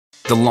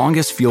The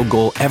longest field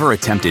goal ever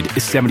attempted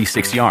is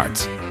 76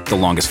 yards. The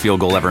longest field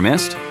goal ever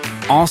missed?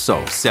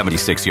 Also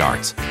 76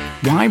 yards.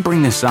 Why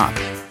bring this up?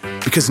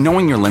 Because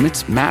knowing your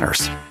limits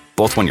matters,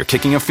 both when you're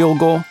kicking a field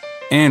goal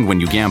and when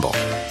you gamble.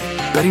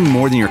 Betting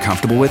more than you're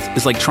comfortable with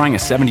is like trying a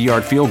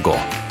 70-yard field goal.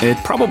 It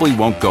probably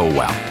won't go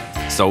well.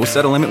 So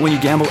set a limit when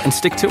you gamble and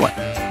stick to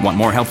it. Want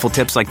more helpful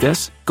tips like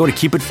this? Go to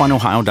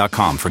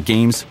keepitfunohio.com for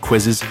games,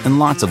 quizzes, and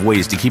lots of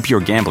ways to keep your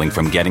gambling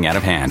from getting out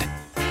of hand.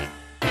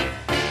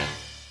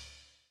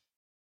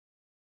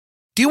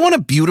 Do you want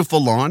a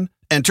beautiful lawn?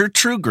 Enter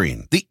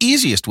TruGreen, the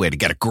easiest way to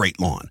get a great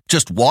lawn.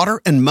 Just water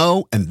and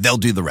mow, and they'll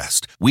do the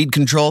rest. Weed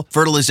control,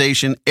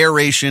 fertilization,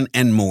 aeration,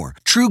 and more.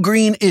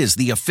 TruGreen is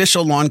the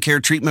official lawn care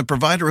treatment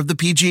provider of the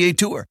PGA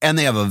Tour, and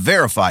they have a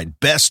verified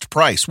best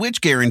price, which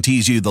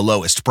guarantees you the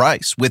lowest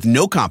price with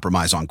no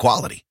compromise on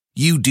quality.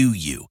 You do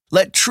you.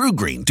 Let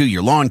TruGreen do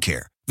your lawn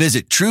care.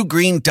 Visit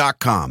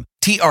TruGreen.com,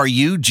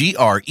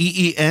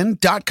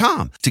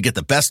 TruGreen.com, to get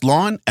the best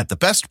lawn at the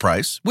best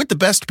price with the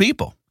best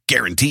people.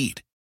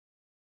 Guaranteed.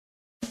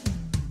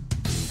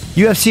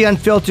 UFC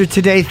Unfiltered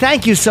today.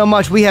 Thank you so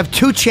much. We have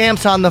two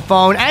champs on the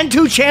phone and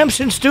two champs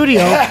in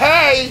studio.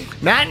 Hey!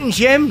 Matt and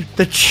Jim,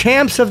 the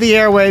champs of the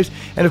airwaves.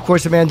 And of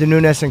course, Amanda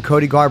Nunes and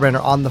Cody Garbrandt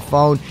are on the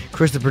phone.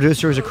 Chris, the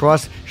producer, is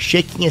across,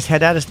 shaking his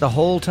head at us the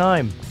whole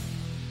time.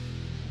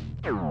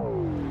 He may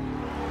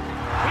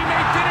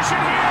finish it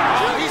here.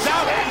 Oh, he's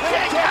out.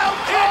 Kick out.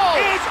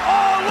 It is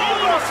all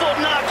over.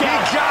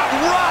 Knockout. He got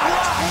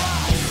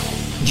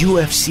rocked.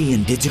 UFC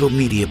and Digital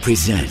Media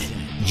present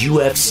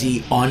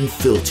UFC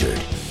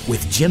Unfiltered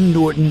with Jim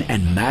Norton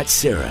and Matt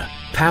Serra,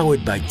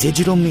 powered by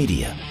Digital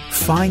Media.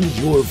 Find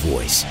your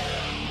voice.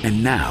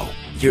 And now,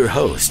 your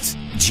hosts,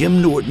 Jim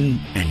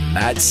Norton and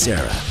Matt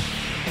Serra.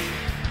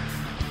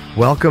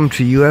 Welcome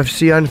to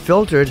UFC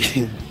Unfiltered.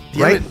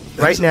 right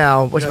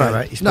now, what's my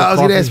right? No, I was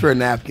going to ask for a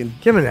napkin.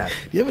 Give him a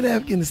napkin. You have a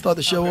napkin to start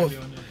the show off?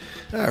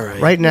 All right.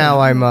 Right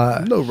now, I'm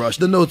no rush.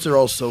 The notes are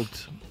all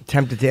soaked.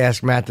 Tempted to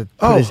ask Matt to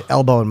put his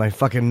elbow in my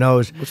fucking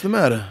nose. What's the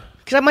matter?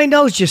 Because my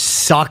nose just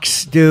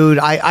sucks, dude.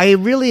 I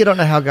really don't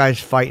know how guys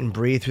fight and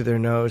breathe through their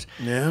nose.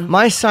 Yeah?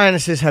 My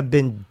sinuses have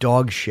been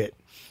dog shit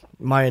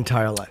my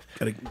entire life.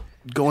 Gotta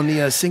go in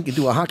the sink and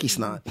do a hockey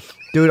snot.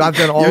 Dude, I've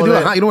done all of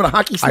it. You know what a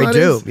hockey snot I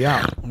is? do,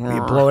 yeah.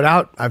 You blow it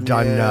out. I've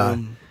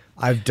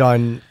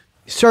done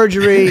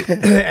surgery,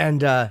 and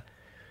to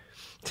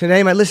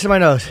name, I listen to my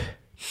nose.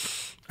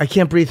 I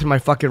can't breathe through my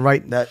fucking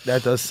right. That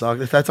does suck.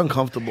 That's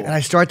uncomfortable. And I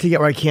start to get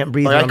where I can't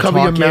breathe. Like I cover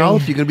your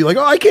mouth, you're gonna be like,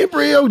 "Oh, I can't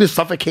breathe." I'm gonna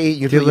suffocate.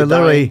 You're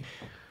literally.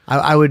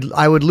 I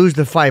would lose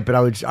the fight, but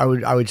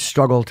I would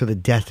struggle to the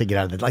death to get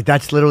out of it. Like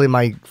that's literally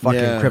my fucking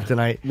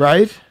kryptonite.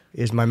 Right?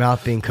 Is my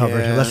mouth being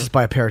covered unless it's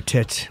by a pair of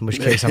tits, in which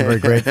case I'm very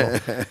grateful.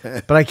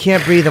 But I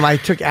can't breathe them. I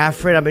took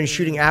Afrin. I've been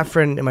shooting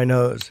Afrin in my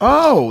nose.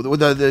 Oh,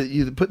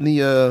 you putting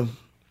the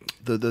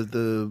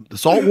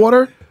salt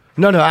water?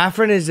 No,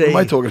 Afrin is a... What am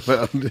I talking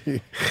about?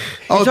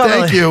 Oh,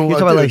 thank you. You're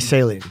talking about like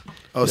saline.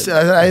 Oh,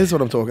 that is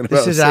what I'm talking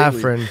about. This is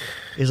Afrin.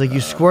 It's like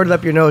you squirt it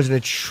up your nose and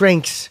it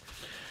shrinks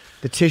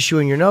the tissue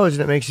in your nose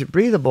and it makes it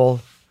breathable.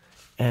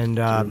 And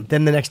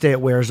then the next day it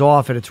wears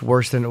off and it's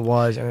worse than it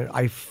was. And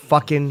I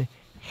fucking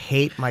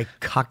hate my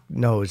cock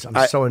nose. I'm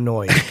so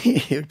annoyed.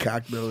 Your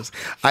cock nose.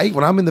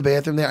 When I'm in the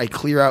bathroom there, I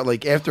clear out,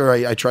 like after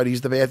I try to use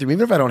the bathroom,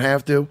 even if I don't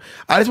have to.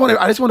 I just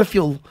want to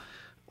feel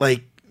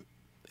like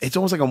it's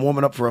almost like I'm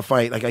warming up for a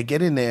fight. Like I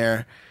get in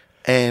there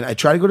and I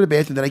try to go to the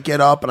bathroom, then I get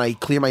up and I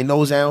clear my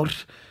nose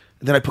out,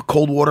 and then I put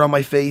cold water on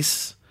my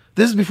face.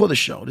 This is before the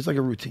show. This is like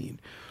a routine.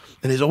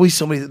 And there's always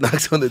somebody that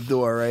knocks on the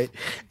door, right?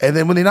 And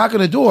then when they knock on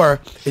the door,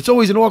 it's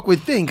always an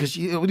awkward thing because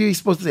what are you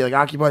supposed to say? Like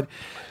occupied?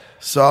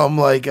 So I'm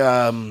like,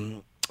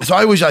 so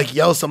I always like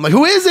yell something like,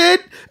 "Who is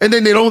it?" And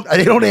then they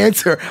don't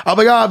answer. I'm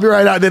like, "Oh, I'll be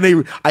right out." And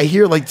then I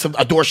hear like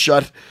a door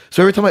shut.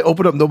 So every time I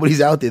open up,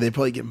 nobody's out there. They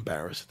probably get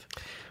embarrassed.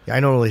 Yeah, I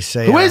normally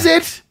say, "Who is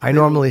it?" I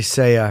normally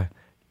say,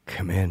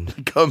 "Come in.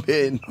 Come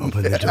in.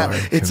 Open the door.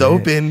 It's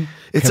open.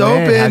 It's Come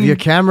open. In. Have your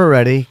camera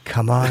ready.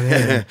 Come on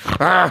in."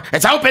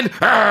 It's open.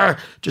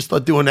 Just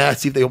start doing that.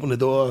 See if they open the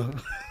door.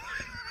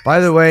 By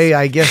the way,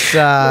 I guess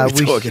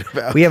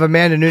we have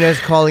Amanda Nunes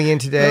calling in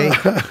today,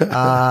 who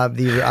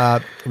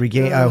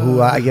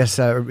I guess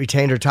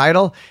retained her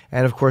title,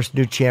 and of course,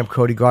 new champ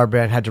Cody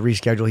Garbrandt had to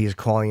reschedule. He is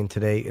calling in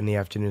today in the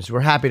afternoon, so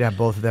we're happy to have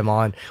both of them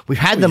on. We've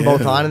had them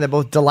both on, and they're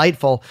both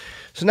delightful.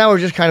 So now we're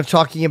just kind of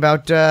talking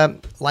about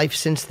life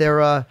since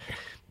their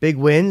big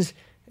wins,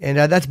 and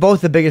that's both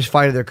the biggest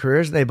fight of their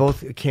careers. And they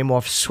both came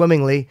off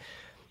swimmingly.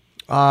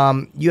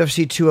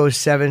 UFC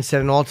 207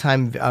 set an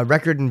all-time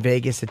record in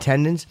Vegas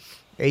attendance.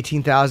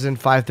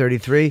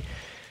 18,533,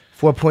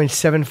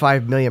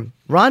 $4.75 million.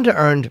 Ronda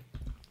earned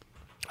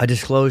a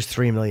disclosed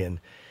 $3 million,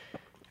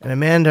 and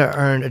Amanda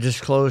earned a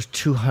disclosed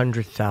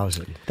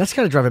 $200,000. That's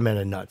got to drive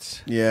Amanda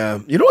nuts. Yeah,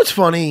 you know what's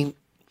funny?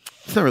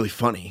 It's not really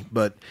funny,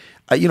 but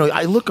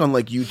I look on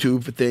like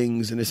YouTube for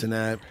things and this and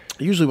that.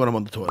 Usually when I'm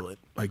on the toilet,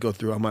 I go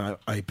through on my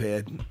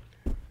iPad.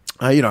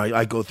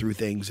 I go through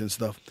things and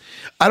stuff.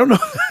 I don't know.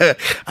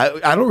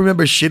 I don't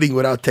remember shitting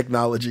without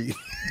technology.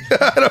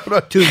 I don't know.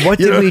 Dude, what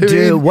You did know we what I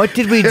do? mean? What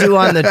did we do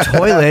on the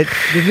toilet?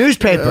 The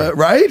newspaper.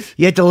 Right?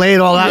 You had to lay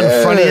it all out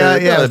in front of you. Yeah,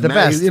 it was doesn't the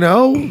matter, best. You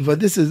know, but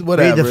this is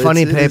whatever. the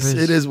funny It is- papers.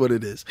 It is what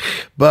it is.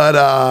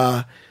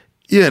 But,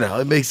 you know,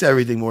 it makes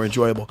everything more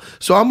enjoyable.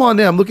 So I'm on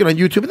there, I'm looking on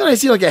YouTube, and then I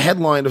see like a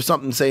headline of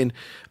something saying,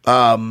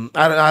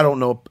 I don't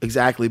know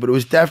exactly, but it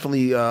was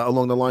definitely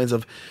along the lines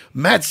of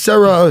Matt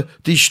Serra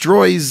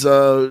destroys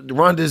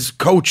Ronda's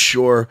coach,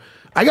 or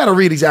I got to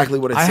read exactly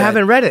what it said. I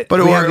haven't read it. But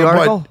Do we have the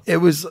article? it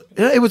was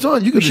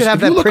on. You could should just, have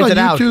if you that look on printed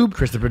out, YouTube,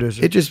 Chris, the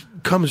producer. It just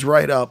comes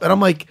right up, and I'm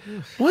like,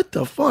 what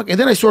the fuck? And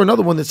then I saw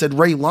another one that said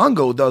Ray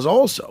Longo does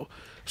also.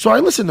 So I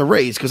listened to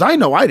Ray's because I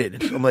know I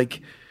didn't. I'm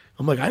like,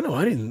 I know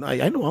I didn't.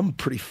 I know I'm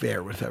pretty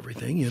fair with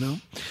everything, you know.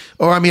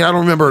 Or I mean, I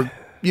don't remember,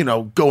 you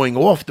know, going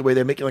off the way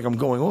they make it like I'm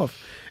going off,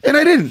 and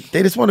I didn't.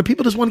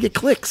 People just want to get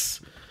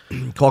clicks.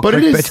 But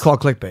it is- It's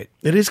called clickbait.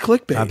 It is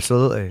clickbait,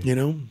 Absolutely. You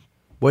know.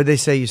 What did they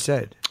say you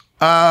said?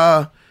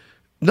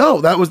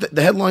 No, that was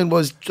the headline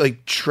was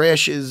like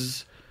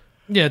trashes.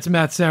 Yeah, it's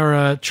Matt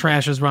Serra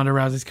trashes Ronda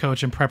Rousey's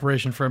coach in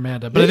preparation for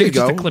Amanda. But There I think you it's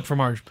just a go. clip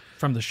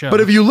from the show.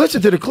 But if you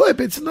listen to the clip,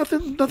 it's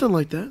nothing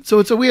like that. So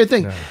it's a weird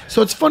thing.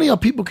 So it's funny how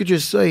people could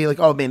just say like,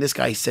 "Oh man, this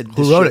guy said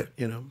this Who wrote shit," it?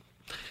 You know.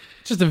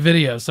 it's just a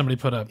video somebody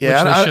put up.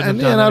 Yeah, which they and shouldn't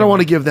have done I don't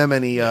want to anyway. give them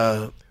any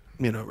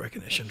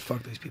recognition.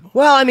 Fuck these people.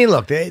 Well, I mean,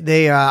 look,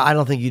 they I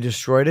don't think you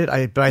destroyed it,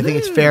 but I think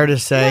it's fair to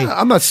say. Yeah,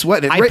 I'm not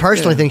sweating it. I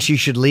personally Yeah. think she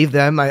should leave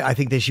them. I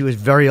think that she was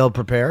very ill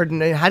prepared,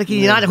 and how can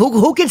you not?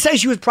 Who can say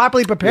she was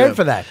properly prepared Yeah.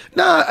 for that?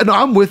 No,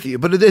 I'm with you,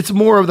 but it's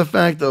more of the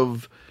fact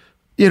of,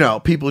 you know,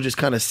 people just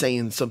kind of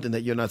saying something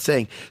that you're not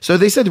saying. So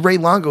they said Ray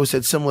Longo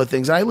said similar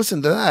things. I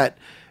listened to that,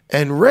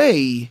 and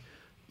Ray,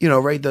 you know,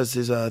 Ray does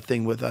his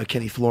thing with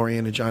Kenny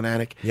Florian and John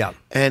Anik. Yeah.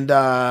 And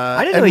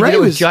I didn't and know he Ray did it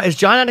with was John. Is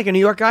John Anik a New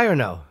York guy or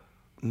no?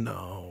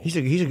 no, He's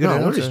a good no. Where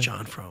announcer. is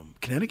John from?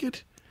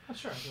 Connecticut?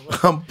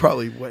 I'm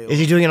probably way. Is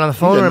he doing it on the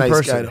phone He's or a in nice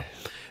person? guy,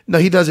 though. No,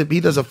 he does it. He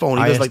does a phone.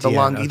 He does like the ISDN,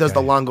 long. He does the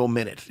okay. Longo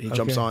minute. He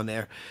jumps Okay. on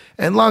there,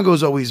 and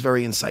Longo's always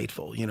very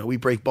insightful. You know, we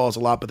break balls a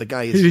lot, but the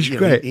guy is He's you know,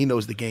 great. he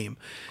knows the game,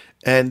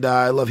 and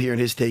I love hearing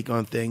his take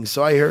on things.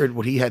 So I heard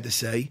what he had to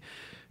say,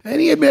 and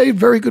he had made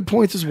very good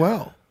points as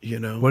well. You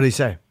know, What did he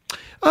say?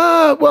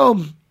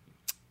 well,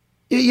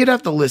 you'd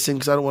have to listen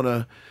because I don't want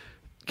to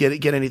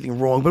get anything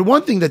wrong. But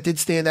one thing that did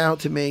stand out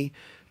to me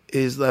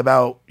is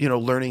about, you know,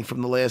 learning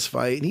from the last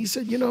fight. And he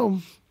said, you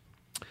know,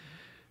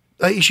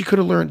 she could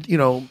have learned, you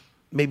know,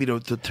 maybe no.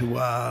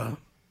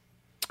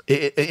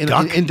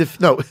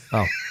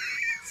 Oh,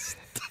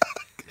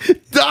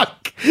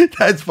 Duck.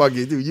 That's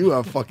fucking, dude, you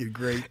are fucking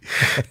great.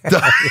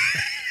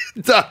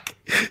 Duck.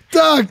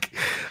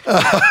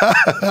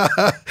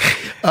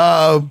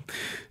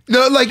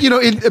 No, like, you know,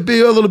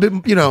 be a little bit,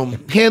 you know,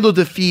 handle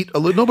defeat.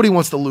 Nobody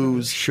wants to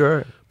lose.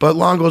 sure. But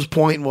Longo's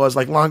point was,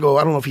 like, Longo,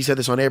 I don't know if he said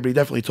this on air, but he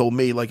definitely told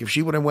me, like, if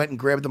she would have went and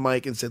grabbed the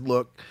mic and said,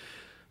 look,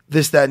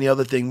 this, that, and the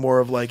other thing, more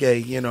of like, hey,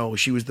 you know,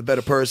 she was the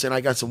better person.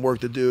 I got some work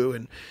to do,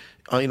 and,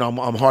 you know,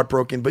 I'm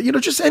heartbroken. But, you know,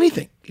 just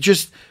anything.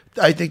 Just,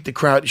 I think the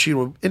crowd, she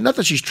would, and not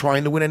that she's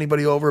trying to win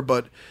anybody over,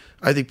 but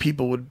I think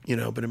people would, you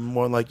know, but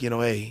more like, you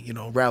know, hey, you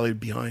know, rally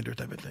behind her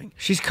type of thing.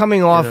 She's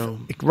coming off. know.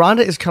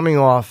 Ronda is coming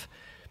off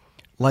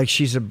like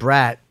she's a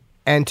brat,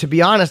 and to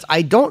be honest,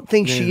 I don't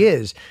think she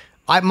is.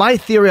 My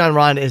theory on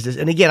Ronda is this,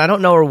 and again, I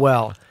don't know her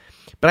well,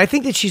 but I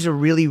think that she's a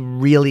really,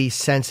 really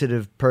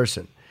sensitive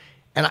person,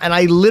 and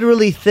I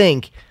literally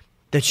think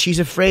that she's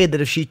afraid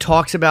that if she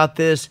talks about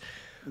this,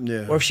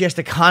 or if she has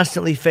to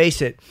constantly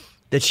face it,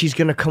 that she's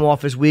going to come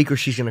off as weak, or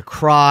she's going to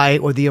cry,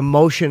 or the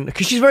emotion,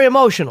 because she's very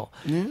emotional,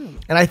 and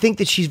I think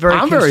that she's very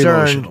I'm concerned. very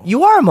emotional.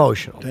 You are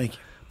emotional. Thank you.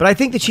 But I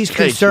think that she's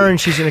Thank concerned you.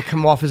 she's going to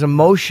come off as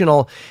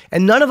emotional.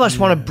 And none of us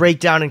want to break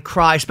down and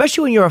cry,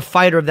 especially when you're a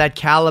fighter of that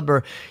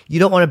caliber. You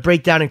don't want to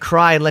break down and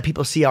cry and let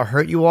people see how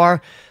hurt you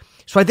are.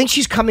 So I think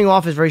she's coming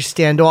off as very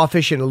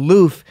standoffish and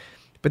aloof,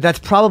 but that's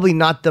probably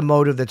not the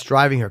motive that's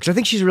driving her. Because I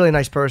think she's a really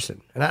nice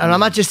person. And I'm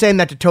not just saying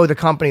that to toe the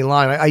company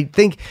line. I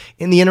think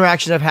in the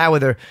interactions I've had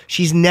with her,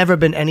 she's never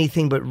been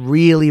anything but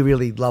really,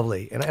 really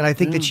lovely. And I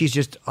think that she's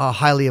just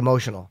highly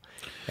emotional.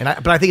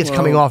 But I think it's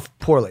coming off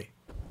poorly.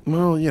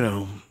 Well, you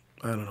know,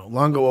 I don't know.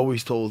 Longo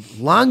always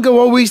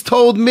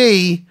told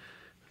me,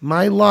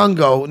 my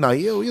Longo. Now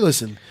you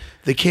listen.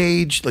 The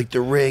cage, like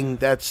the ring,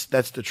 that's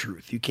the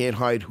truth. You can't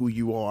hide who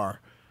you are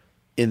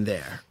in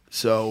there.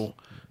 So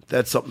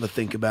that's something to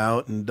think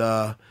about. And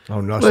Oh no,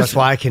 so that's listen.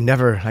 why I can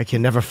never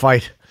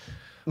fight.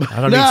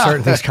 I don't No. need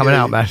certain things coming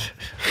out, Matt.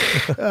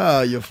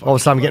 You're All of a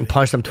sudden I'm getting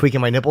punched, I'm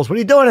tweaking my nipples. What are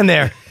you doing in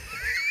there?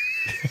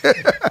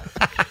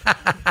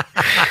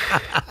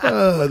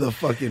 the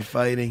fucking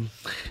fighting.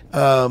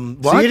 So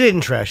What? you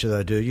didn't trash her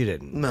though, dude. You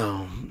didn't.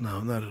 No,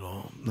 not at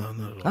all. No,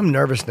 not at all. I'm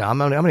nervous now. I'm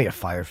gonna get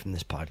fired from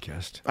this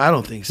podcast. I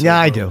don't think so. Yeah,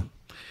 I bro. do.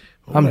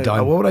 What I'm would I-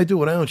 done. What would I do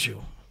without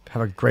you?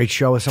 Have a great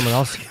show with someone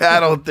else. I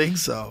don't think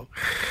so,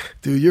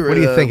 dude. You're. What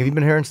do you think? Have you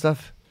been hearing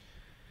stuff?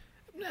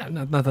 Yeah,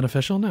 nothing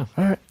official. No,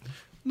 All right.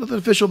 Nothing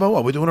official about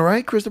what we're doing. All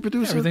right, Chris, the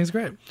producer. everything's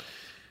great.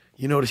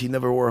 You notice he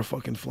never wore a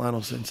fucking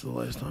flannel since the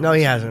last time. No,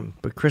 he hasn't.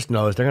 But Chris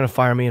knows. They're gonna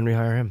fire me and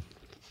rehire him.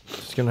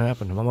 It's gonna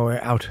happen. I'm on my way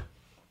out.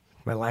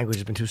 My language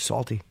has been too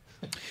salty.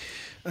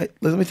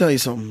 Let me tell you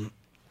something.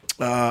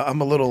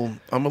 I'm a little.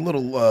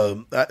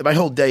 My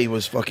whole day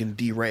was fucking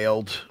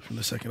derailed from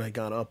the second I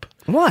got up.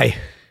 Why?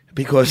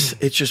 Because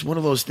it's just one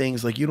of those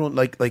things. Like you don't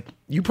like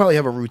you probably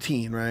have a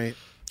routine, right?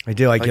 I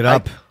do. I get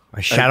up.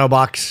 I shadow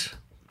box.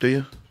 Do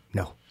you?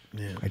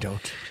 No, I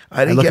don't.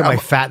 I look at my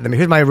fat in the mirror.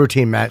 Here's my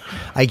routine, Matt.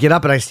 I get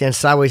up and I stand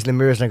sideways in the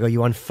mirrors and I go, "You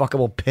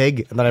unfuckable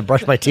pig," and then I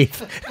brush my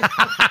teeth.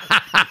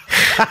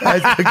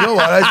 Go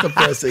on, that's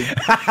depressing.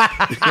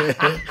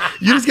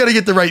 You just got to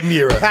get the right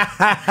mirror.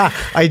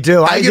 I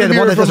do. I get a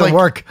mirror that doesn't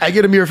work. I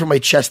get a mirror from my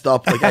chest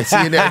up. Like I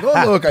see in there.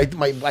 Oh look,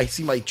 I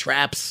see my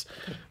traps.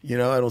 You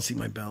know, I don't see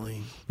my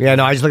belly. Yeah,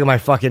 no, I just look at my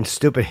fucking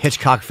stupid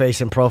Hitchcock face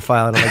in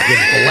profile and I'm like,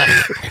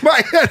 get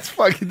right, that's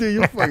fucking dude.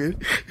 You're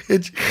fucking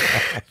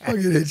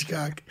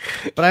Hitchcock.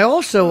 But I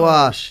also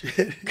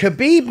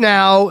Khabib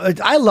now.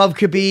 I love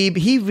Khabib.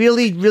 He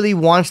really, really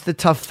wants the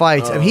tough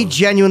fights. I mean, he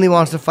genuinely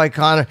wants to fight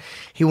Conor.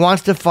 He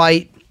wants to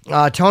fight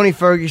Tony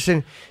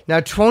Ferguson.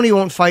 Now Tony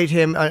won't fight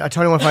him.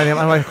 Tony won't fight him.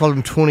 I don't know why I called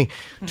him Tony.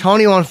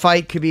 Tony won't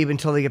fight Khabib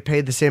until they get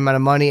paid the same amount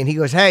of money. And he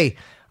goes, "Hey,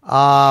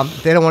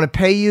 they don't want to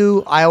pay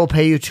you. I will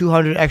pay you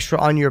 $200 extra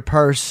on your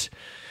purse.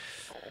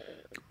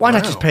 Why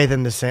not just pay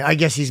them the same? I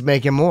guess he's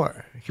making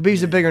more.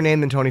 Khabib's a bigger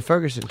name than Tony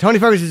Ferguson. Tony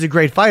Ferguson is a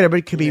great fighter,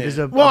 but Khabib is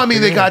a well. I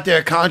mean, they name. got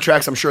their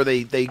contracts. I'm sure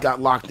they got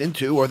locked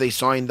into, or they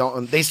signed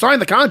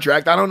the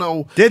contract. I don't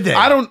know. Did they?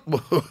 I don't.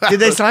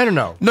 Did they sign or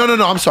no? No.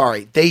 I'm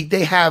sorry.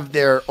 They have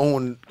their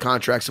own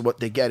contracts of what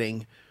they're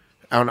getting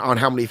on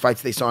how many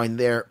fights they signed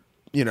their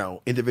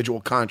individual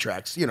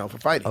contracts for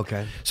fighting.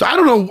 Okay. So I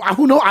don't know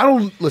who know. I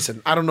don't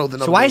listen. I don't know the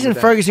number. So why isn't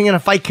Ferguson going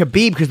to fight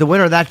Khabib? Because the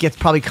winner of that gets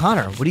probably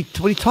Conor. What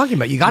are you talking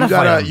about? You got to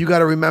fight him. You got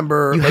to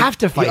remember. You have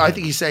to fight him. I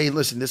think he's saying,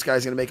 listen, this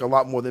guy's going to make a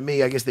lot more than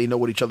me. I guess they know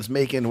what each other's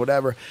making,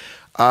 whatever.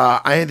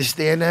 I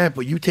understand that,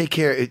 but you take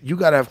care. You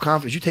got to have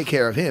confidence. You take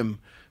care of him.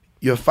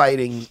 You're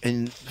fighting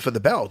for the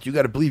belt. You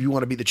got to believe you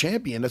want to be the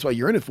champion. That's what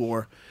you're in it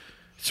for.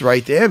 It's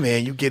right there,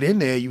 man. You get in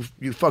there. You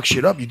fuck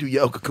shit up. You do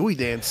your El Kukui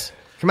dance.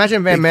 Can you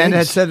imagine if Amanda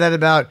had said that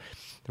about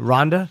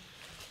Ronda?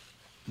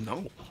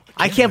 No.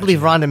 I can't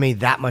believe Ronda made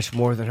that much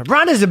more than her.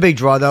 Ronda's a big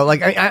draw, though.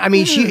 Like, I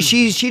mean,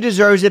 she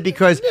deserves it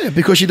because... Yeah,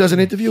 because she does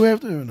an interview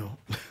after, or no?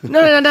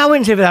 No, I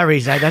wouldn't say for that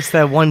reason. That's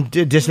the one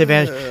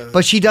disadvantage.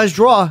 But she does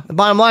draw. The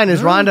bottom line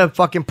is Ronda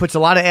fucking puts a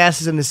lot of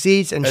asses in the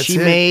seats, and she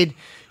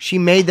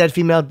made that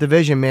female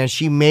division, man.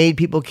 She made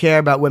people care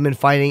about women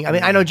fighting. I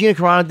mean, I know Gina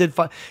Carano did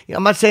fight.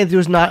 I'm not saying there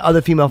was not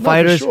other female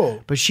fighters,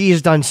 sure. but she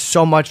has done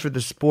so much for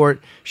the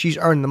sport. She's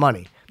earned the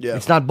money. Yeah.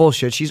 It's not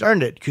bullshit. She's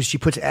earned it because she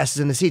puts asses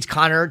in the seats.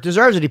 Conor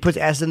deserves it. He puts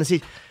asses in the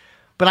seats.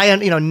 But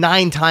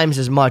 9 times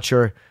as much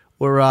or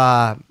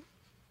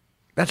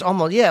that's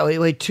almost,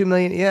 wait, 2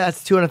 million. Yeah,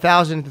 that's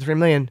 200,000 to 3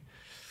 million.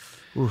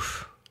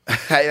 Oof.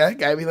 I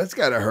mean, that's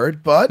gotta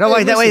hurt, but... No,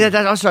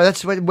 I'm sorry.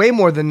 That's way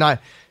more than 9.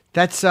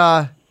 That's,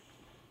 oh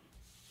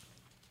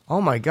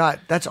my God.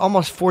 That's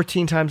almost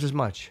 14 times as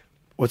much.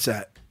 What's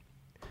that?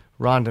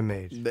 Ronda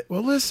made.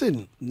 Well,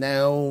 listen,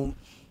 now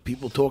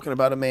people talking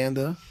about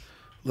Amanda.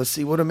 Let's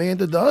see what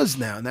Amanda does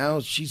now. Now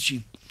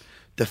she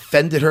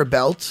defended her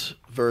belt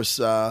versus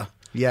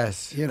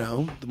yes,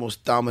 the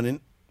most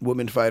dominant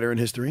woman fighter in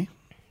history.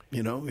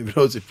 Even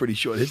though it's a pretty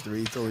short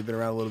history, it's only been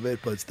around a little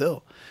bit, but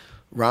still.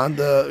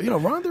 Ronda,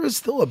 Ronda is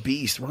still a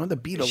beast. Ronda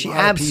beat a lot of people. She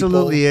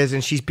absolutely is,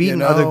 and she's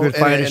beaten other good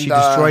fighters. She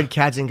destroyed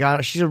Kat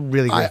Zingano. She's a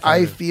really good fighter.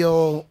 I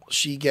feel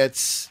she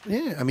gets,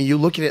 I mean, you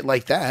look at it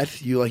like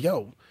that, you're like,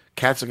 yo,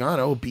 Kat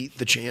Zingano beat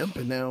the champ,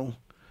 and now...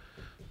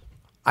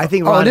 I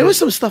think Ronda, there was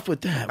some stuff with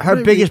that.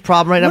 Her biggest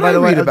problem right now, by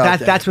the way,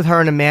 that's with her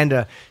and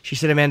Amanda. She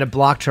said Amanda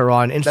blocked her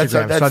on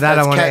Instagram. That's so that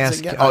I want to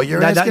ask.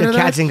 You're asking her that?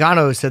 Kat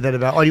Zingano said that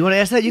about. Oh, you want to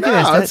ask that? You can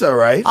ask that. That's all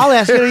right. I'll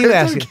ask it or you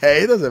ask it.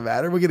 Okay, it doesn't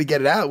matter. We're going to get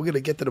it out. We're going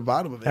to get to the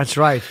bottom of it. That's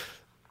right.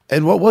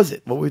 And what was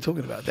it? What were we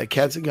talking about? That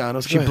Kat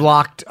Zingano. She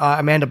blocked,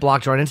 Amanda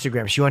blocked her on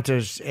Instagram. She went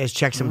to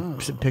check some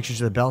pictures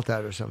of the belt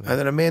out or something. And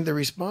then Amanda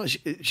responds.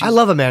 I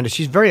love Amanda.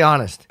 She's very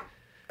honest.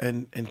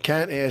 And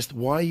Kat asked,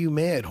 why are you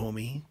mad,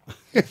 homie?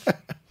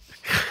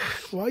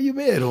 Why are you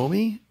mad,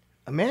 homie?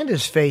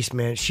 Amanda's face,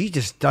 man. She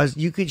just does.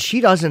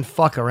 She doesn't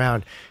fuck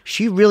around.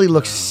 She really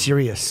looks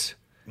serious.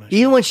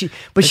 Even when she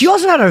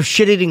also had a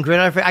shit-eating grin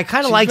on her face. I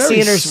kind of like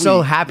seeing her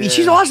so happy. Yeah.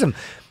 She's awesome.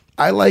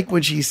 I like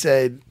when she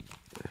said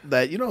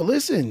that,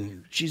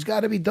 listen, she's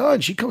got to be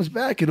done. She comes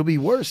back, it'll be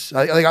worse.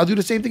 I'll do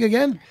the same thing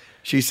again.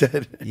 She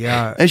said,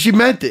 yeah, and she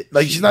meant it.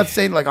 Like, she's not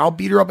saying like I'll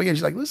beat her up again.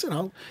 She's like,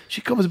 listen, she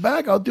comes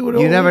back, I'll do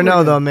it. You never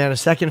know, though, man. A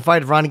second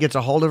fight, if Ronda gets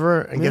a hold of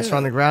her and gets her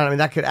on the ground, I mean,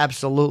 that could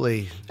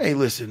absolutely. Hey,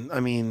 listen,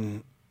 I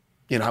mean,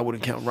 I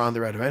wouldn't count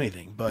Ronda out of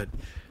anything, but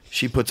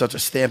she put such a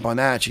stamp on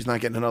that. She's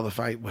not getting another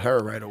fight with her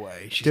right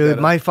away. Dude,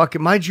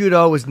 my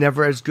judo was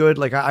never as good.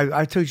 Like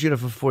I took judo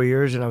for 4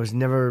 years and I was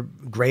never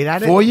great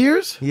at it. 4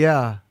 years?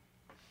 Yeah.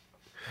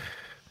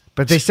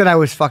 But they said I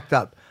was fucked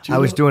up. Judo? I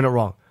was doing it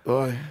wrong.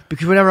 Boy.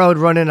 Because whenever I would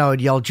run in, I would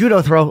yell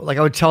judo throw. Like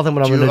I would tell them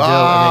what I'm going to do.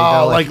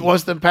 Oh, like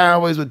Austin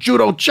Powers with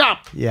judo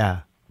chop.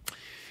 Yeah.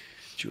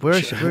 Where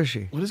is she? Where is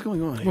she? What is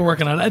going on here? We're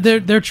working on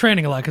it. They're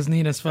training a lot because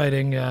Nina's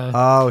fighting.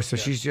 Oh, so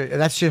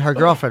that's her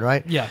girlfriend,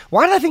 right? Yeah.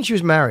 Why did I think she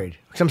was married?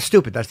 Because I'm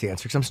stupid. That's the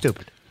answer. Because I'm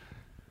stupid.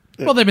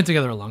 Well, they've been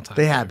together a long time.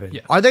 They have been.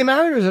 Yeah. Are they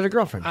married or is it a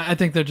girlfriend? I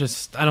think they're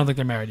just. I don't think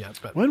they're married yet.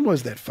 But When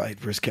was that fight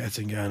versus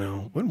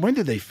Katzengano? When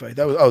did they fight?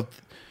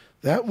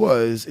 That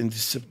was in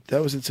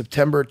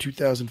September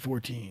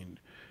 2014.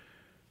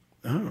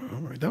 Oh, all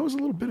right. That was a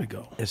little bit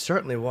ago. It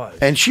certainly was.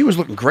 And she was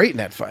looking great in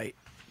that fight.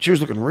 She was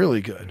looking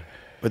really good.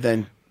 But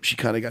then she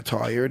kind of got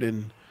tired,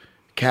 and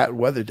Kat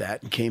weathered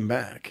that and came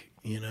back,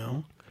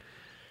 And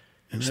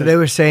so they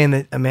were saying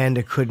that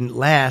Amanda couldn't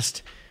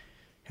last.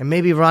 And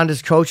maybe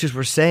Ronda's coaches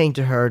were saying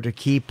to her to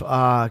keep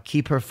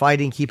her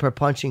fighting, keep her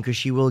punching, because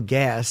she will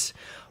gas.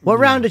 What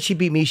round did she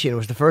beat Misha in? It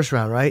was the first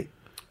round, right?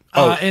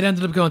 it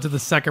ended up going to the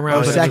second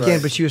round. The but second,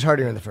 right. but she was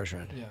hurting her in the first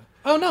round. Yeah.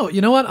 Oh no!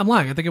 You know what? I'm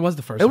lying. I think it was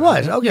the first. It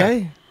round. was, okay.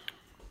 Yeah.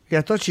 Yeah,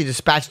 I thought she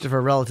dispatched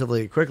her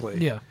relatively quickly.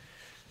 Yeah.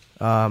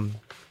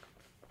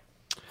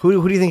 Who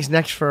do you think's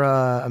next for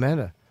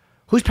Amanda?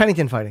 Who's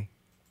Pennington fighting?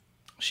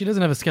 She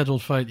doesn't have a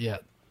scheduled fight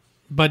yet.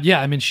 But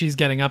yeah, I mean, she's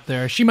getting up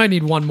there. She might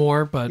need one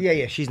more, but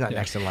Yeah, she's not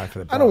next in line for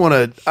the belt.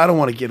 I don't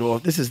want to get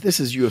off. This is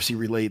UFC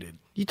related.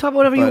 You talk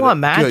whatever you But, want,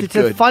 Matt. good, It's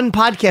a good. fun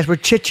podcast. We're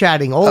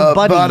chit-chatting, old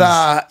buddies.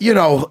 But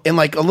in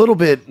like a little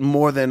bit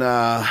more than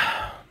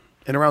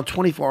in around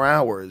 24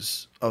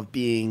 hours of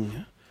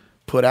being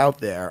put out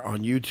there on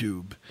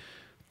YouTube,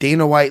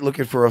 Dana White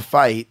looking for a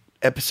fight,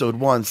 episode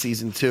 1,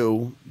 season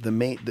 2,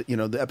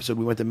 the episode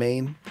we went to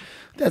Maine.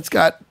 It's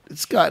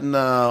gotten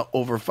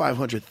over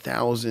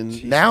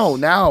 500,000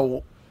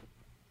 now.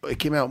 It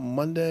came out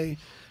Monday.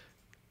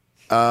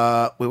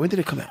 When did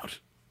it come out?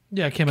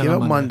 yeah, it came Came out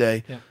out Monday.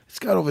 Monday. Yeah. It's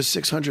got over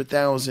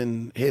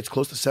 600,000 hits,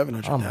 close to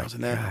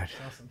 700,000 now. God.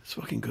 It's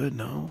fucking good,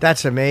 no?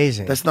 That's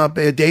amazing. That's not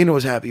bad. Dana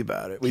was happy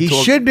about it. He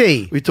should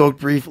be. We talked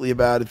briefly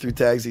about it through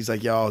tags. He's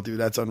like, yo, dude,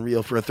 that's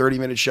unreal. For a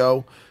 30-minute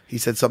show, he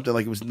said something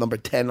like it was number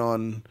 10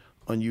 on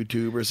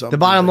YouTube or something. The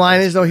bottom Like,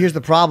 line is, though, here's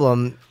the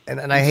problem,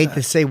 and I hate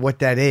to say what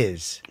that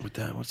is, With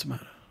that, what's the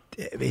matter?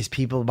 is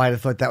people might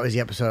have thought that was the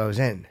episode I was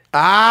in.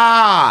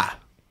 Ah!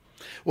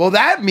 Well,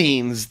 that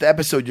means the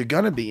episode you're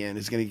going to be in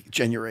is going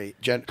to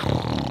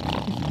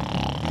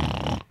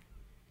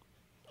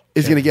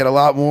is going to get a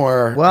lot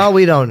more Well,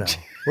 we don't know.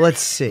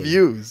 Let's see.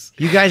 views.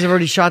 You guys have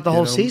already shot the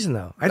whole season,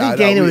 though. I think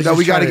Dana was.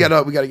 we just got to trying get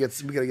up. We got to get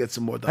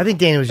some more done. I think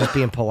Dana was just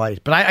being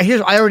polite, but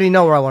I already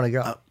know where I want to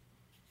go.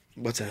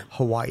 What's that?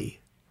 Hawaii.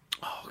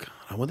 Oh God!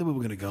 I wonder where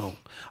we're gonna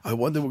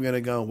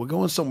go. We're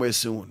going somewhere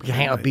soon. You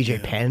hang out with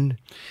BJ Penn.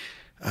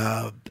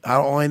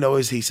 All I know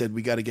is he said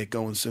we got to get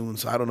going soon.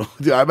 So I don't know.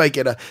 Dude, I might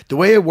get the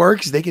way it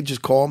works. They can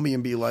just call me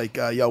and be like,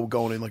 "Yo, we're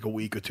going in like a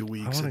week or 2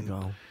 weeks." I want to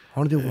go. I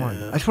want to do one.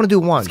 I just want to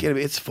do one.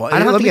 It's fun. I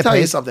don't have Let to me get tell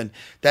you paid. something.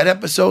 That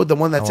episode, the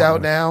one that's Oh,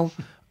 out now,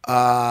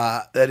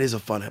 that is a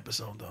fun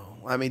episode though.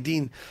 I mean,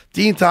 Dean.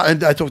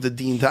 And I talked to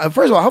Dean. First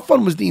of all, how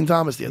fun was Dean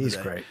Thomas the other day?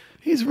 He's great.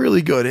 He's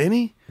really good, ain't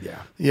he?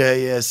 Yeah.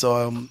 Yeah.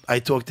 So I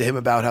talked to him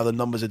about how the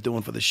numbers are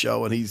doing for the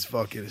show, and he's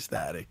fucking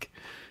ecstatic.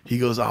 He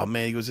goes, "Oh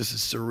man," he goes, "This is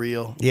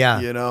surreal."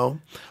 Yeah.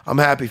 I'm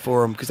happy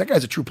for him because that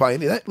guy's a true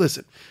pioneer.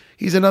 Listen,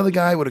 he's another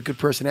guy with a good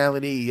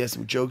personality. He has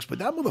some jokes, but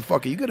that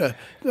motherfucker, you gotta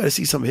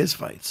see some of his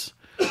fights.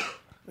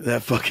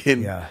 That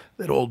fucking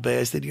that old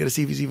bastard. You gotta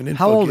see if he's even in.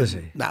 How old is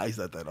he? Nah, he's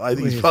not that old. I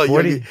think What, he's probably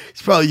 40? younger.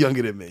 He's probably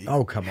younger than me.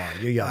 Oh, come on.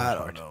 You're young. I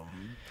don't know.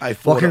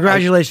 Well,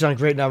 congratulations on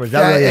great numbers.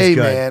 That really hey is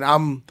good.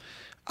 man,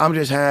 I'm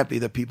just happy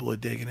that people are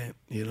digging it.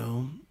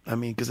 I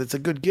mean, because it's a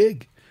good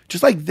gig,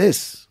 just like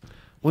this.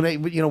 When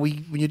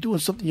you're doing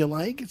something you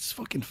like, it's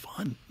fucking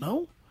fun.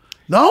 No.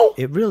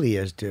 It really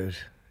is, dude.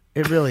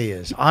 It really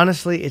is.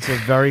 Honestly, it's a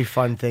very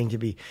fun thing to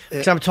be.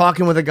 Because I'm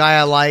talking with a guy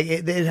I like.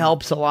 It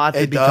helps a lot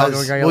to It be talking with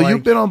does. a guy I Well, like.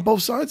 you've been on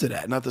both sides of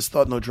that. Not to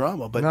start no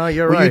drama, but No,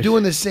 you're when right. you're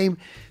doing the same.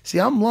 See,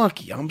 I'm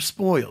lucky. I'm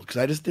spoiled because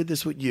I just did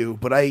this with you.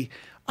 But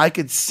I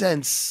could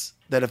sense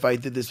that if I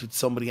did this with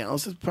somebody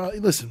else, it's probably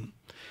listen.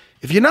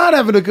 If you're not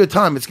having a good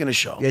time, it's going to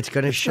show. It's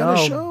going to gonna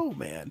show. show,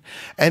 man.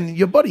 And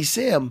your buddy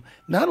Sam,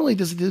 not only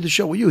does he do the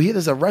show with you, he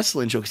does a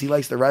wrestling show because he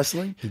likes the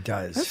wrestling. He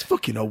does. That's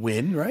fucking a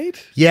win,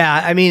 right? Yeah,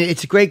 I mean,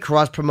 it's a great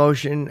cross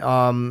promotion.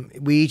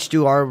 We each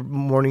do our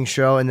morning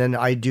show, and then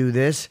I do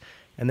this,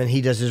 and then he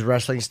does his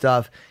wrestling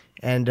stuff,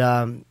 and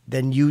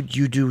then you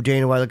do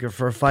Dana White looking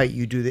for a fight.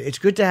 You do the. It's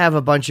good to have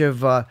a bunch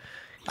of.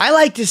 I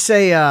like to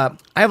say I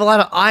have a lot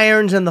of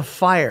irons in the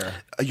fire.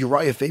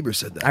 Uriah Faber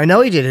said that. I know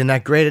he did in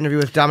that great interview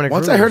with Dominic.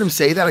 Once Cruz. I heard him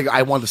say that,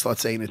 I wanted to start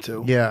saying it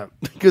too. Yeah,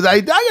 Because I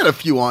got a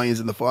few irons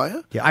in the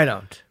fire. yeah, I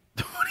don't.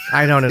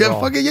 I don't at Yeah, all.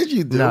 fucking yes,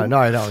 you do. No,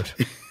 I don't.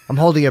 I'm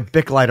holding a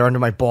Bic lighter under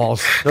my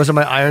balls. Those are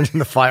my irons in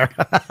the fire.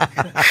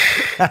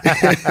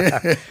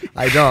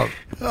 I don't.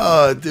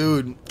 Oh,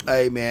 dude.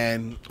 Hey,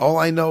 man. All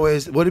I know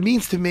is what it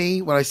means to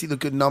me when I see the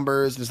good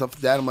numbers and stuff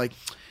like that. I'm like,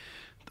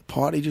 the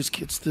party just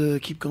gets to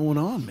keep going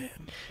on, man.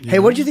 Hey,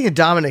 what did you think of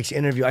Dominic's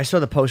interview? I saw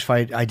the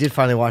post-fight. I did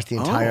finally watch the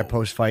entire Oh,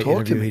 post-fight talk to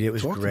interview me. he did. It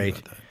was Talk to me great.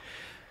 about that.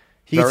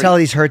 You can Very- tell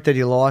he's hurt that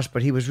he lost,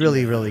 but he was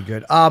really, really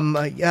good.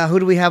 Yeah, who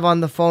do we have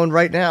on the phone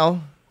right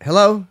now?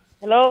 Hello?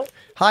 Hello?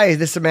 Hi, is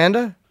this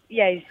Amanda?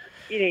 Yes,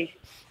 it is.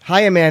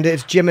 Hi, Amanda.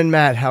 It's Jim and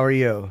Matt. How are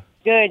you?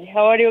 Good.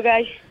 How are you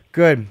guys?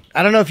 Good.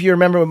 I don't know if you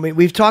remember when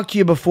we've talked to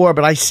you before,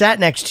 but I sat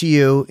next to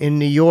you in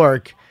New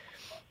York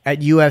at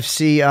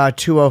UFC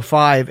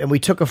 205, and we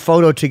took a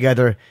photo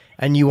together,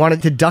 and you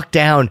wanted to duck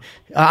down.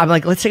 I'm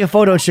like, let's take a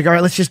photo. And she's like, all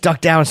right, let's just duck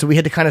down. So we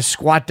had to kind of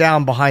squat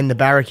down behind the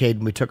barricade,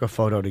 and we took a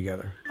photo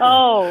together.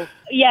 Oh,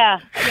 yeah.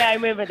 Yeah, I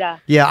remember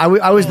that. Yeah,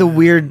 I was the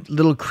weird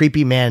little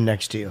creepy man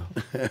next to you.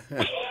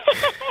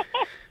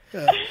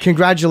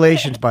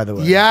 Congratulations, by the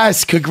way.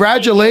 Yes,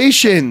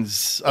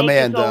 congratulations, Thank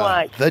Amanda. you so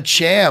much. The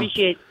champ.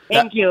 Appreciate it.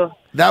 Thank you.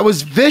 That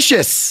was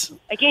vicious.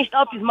 I can't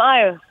stop to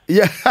smile.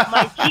 Yeah.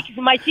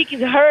 My cheek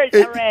is hurt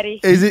already.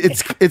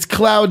 It's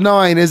cloud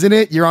 9, isn't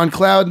it? You're on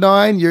cloud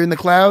 9. You're in the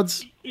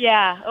clouds.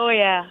 Yeah. Oh,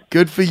 yeah.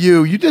 Good for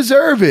you. You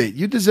deserve it.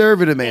 You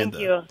deserve it, Amanda.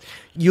 Thank you.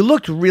 You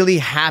looked really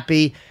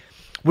happy.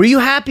 Were you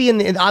happy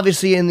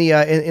obviously in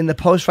the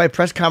post-fight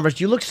press conference?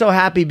 You looked so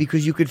happy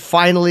because you could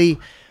finally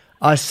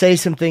say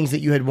some things that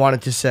you had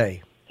wanted to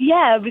say.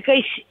 Yeah,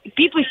 because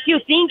people still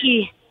think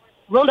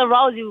Ronda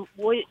Rousey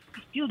was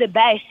still the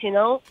best, you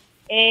know?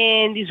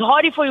 And it's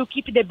hard for you to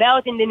keep the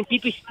belt, and then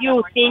people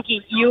still think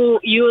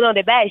you're not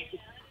the best.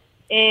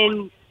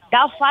 And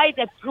that fight,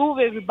 I prove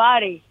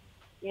everybody,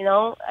 you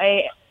know?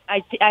 I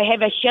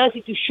have a chance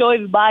to show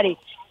everybody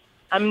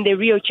I'm the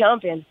real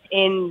champion.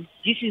 And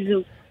this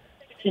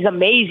is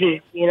amazing,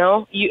 you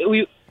know?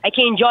 I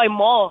can enjoy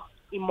more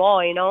and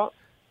more, you know?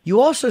 You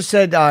also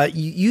said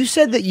you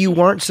said that you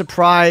weren't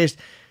surprised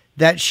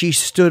that she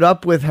stood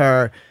up with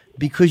her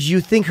because you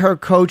think her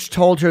coach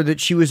told her that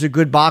she was a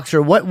good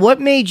boxer.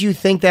 What made you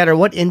think that, or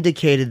what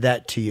indicated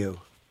that to you?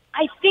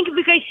 I think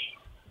because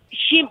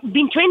she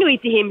been training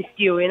with him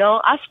still, you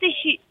know? After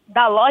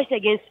that loss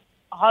against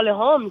Holly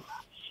Holmes,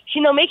 she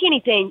not make any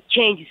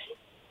changes,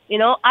 you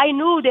know? I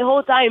knew the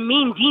whole time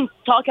me and Dean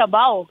talk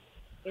about,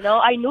 you know,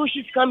 I knew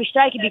she's coming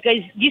strike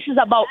because this is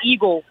about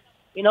ego.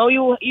 You know,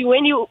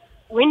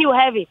 when you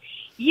have it,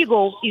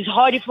 ego, it's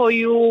hard for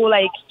you,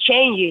 like,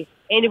 change it.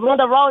 And if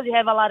Ronda Rousey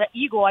have a lot of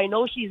ego, I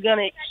know she's going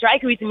to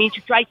strike with me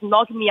to try to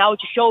knock me out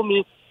to show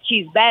me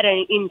she's better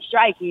in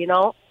striking, you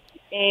know?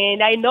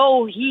 And I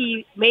know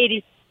he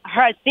made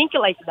her think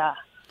like that.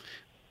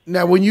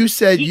 Now, when you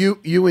said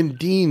you and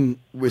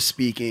Dean were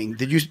speaking,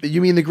 did you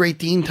mean the great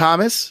Dean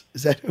Thomas?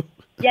 Is that who?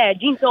 Yeah,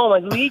 Dean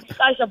Thomas. We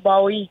discussed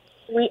about we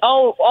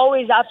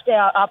always after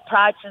our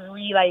practice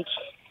we like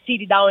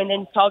sit down and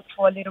then talk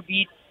for a little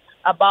bit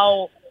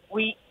about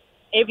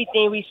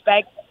everything we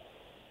expect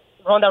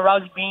Ronda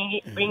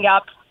Rousey bring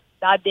up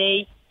that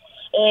day,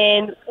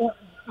 and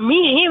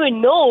me and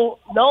him know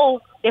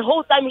the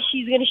whole time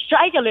she's gonna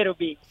strike a little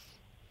bit,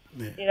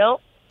 you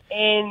know.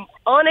 And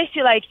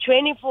honestly, like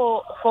training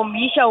for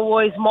Misha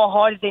was more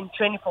hard than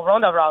training for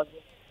Ronda Rousey.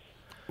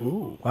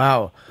 Ooh,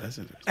 wow, that's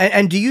interesting.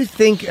 And do you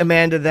think,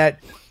 Amanda, that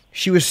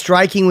she was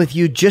striking with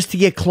you just to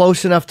get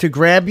close enough to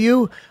grab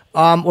you,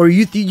 or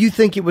you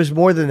think it was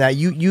more than that?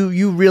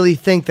 You really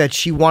think that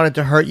she wanted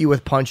to hurt you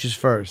with punches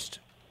first?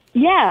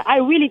 Yeah, I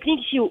really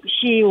think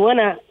she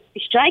wanna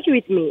strike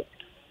with me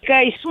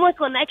because someone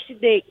connects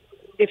the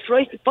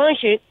first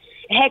punch.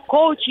 Her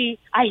coach,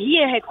 I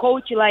hear her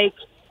coach like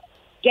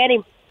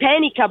getting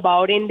panic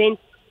about it, and then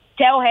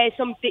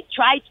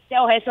try to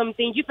tell her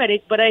something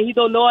different, but he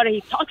don't know what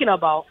he's talking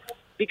about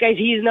because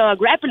he's not a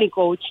grappling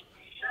coach.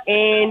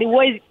 And it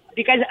was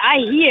because I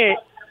hear,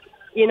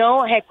 you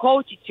know, her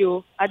coach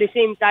too. At the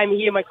same time,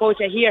 hear my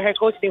coach, I hear her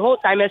coach the whole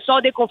time. I saw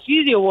the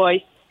confusion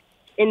was,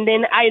 and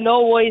then I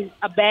know it was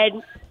a bad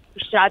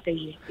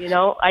strategy. You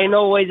know, I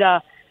know it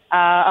was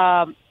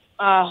a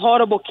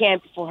horrible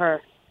camp for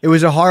her. It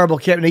was a horrible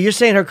camp. Now, you're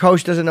saying her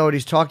coach doesn't know what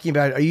he's talking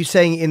about. Are you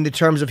saying in the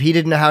terms of he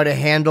didn't know how to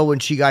handle when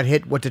she got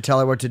hit, what to tell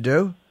her what to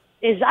do?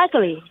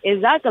 Exactly.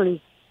 He's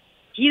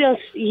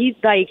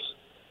like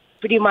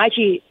pretty much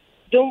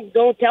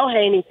don't tell her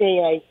anything.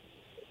 Like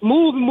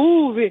move,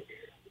 make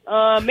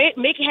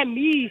her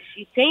miss.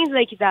 Things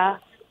like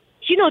that.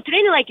 She not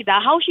training like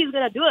that. How she's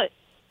gonna do it?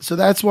 So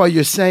that's why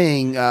you're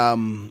saying,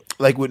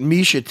 like with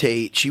Misha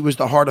Tate, she was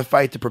the harder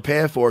fight to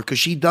prepare for because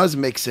she does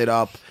mix it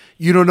up.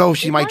 You don't know if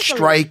she might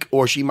strike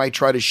or she might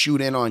try to shoot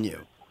in on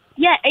you.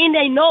 Yeah, and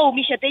I know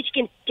Misha Tate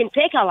can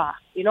take a lot.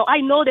 You know, I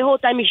know the whole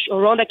time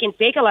Ronda can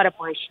take a lot of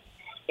punch.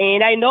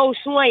 And I know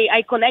soon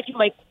I connect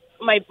my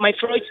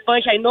first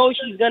punch, I know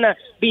she's going to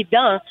be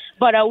done.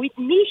 But with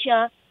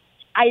Misha,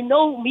 I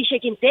know Misha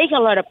can take a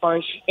lot of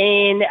punch.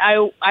 And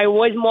I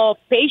was more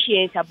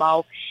patient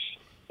about.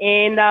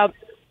 And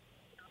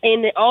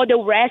all the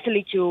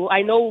wrestling too.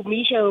 I know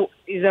Misha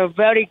is a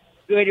very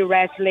good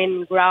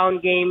wrestling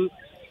ground game,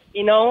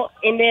 you know,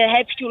 and they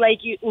have to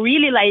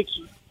really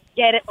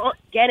get it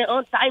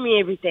on time and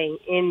everything.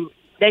 And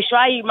that's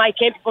why my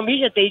camp for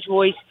Misha Tate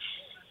was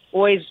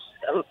more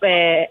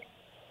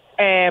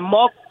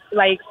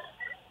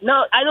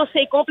no, I don't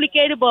say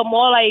complicated, but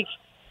more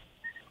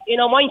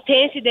more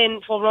intense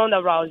than for Ronda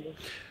Rousey.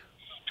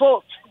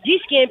 For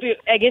this camp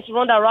against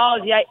Ronda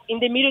Rousey, in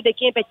the middle of the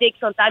camp,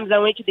 sometimes I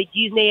went to the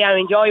Disney, I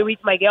enjoy with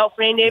my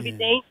girlfriend and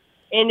everything.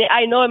 And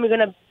I know I'm going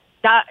to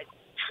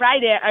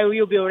Friday I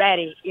will be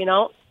ready, you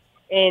know.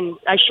 and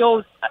I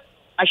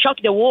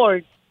shocked the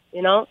world,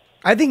 you know.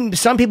 I think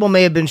some people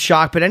may have been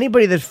shocked, but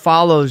anybody that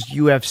follows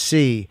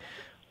UFC,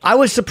 I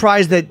was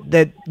surprised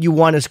that you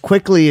won as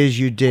quickly as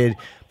you did,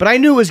 but I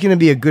knew it was going to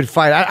be a good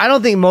fight. I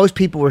don't think most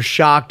people were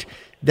shocked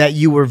that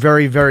you were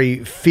very,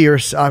 very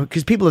fierce,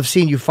 because people have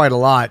seen you fight a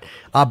lot.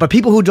 But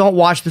people who don't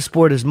watch the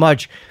sport as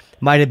much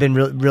might have been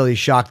really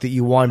shocked that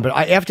you won. But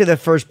after that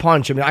first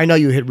punch, I mean, I know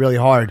you hit really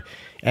hard,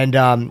 and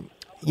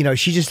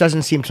she just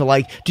doesn't seem to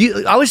like.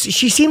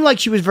 She seemed like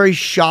she was very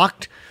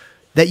shocked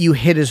that you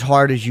hit as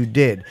hard as you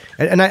did.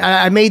 And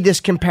I made this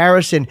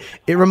comparison.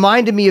 It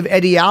reminded me of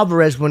Eddie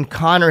Alvarez when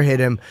Conor hit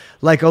him.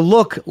 Like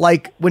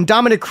when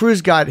Dominic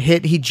Cruz got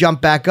hit, he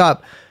jumped back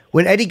up.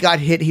 When Eddie got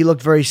hit, he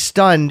looked very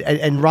stunned,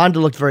 and Ronda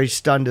looked very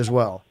stunned as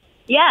well.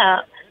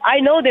 Yeah,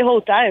 I know the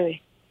whole time.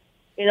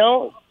 You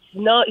know,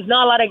 it's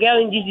not a lot of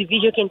girls in this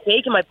division can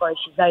take my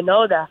punches. I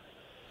know that.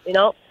 You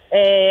know,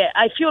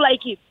 I feel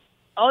like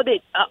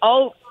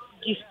all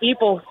these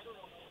people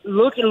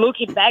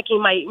looking back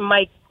in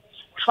my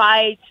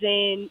fights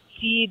and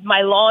see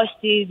my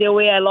losses, the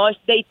way I lost,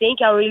 they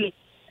think I really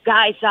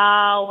guys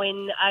out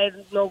and I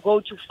go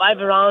to 5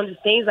 rounds,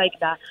 things like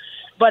that.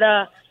 But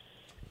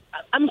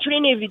I'm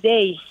training every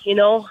day, you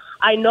know.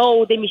 I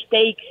know the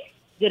mistakes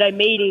that I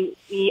made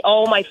in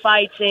all my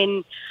fights,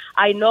 and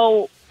I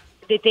know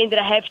the thing that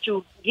I have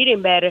to get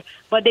in better.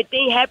 But the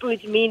thing happened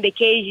with me in the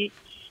cage,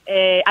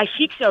 I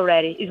fixed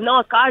already. It's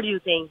not a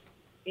cardio thing,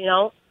 you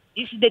know.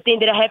 This is the thing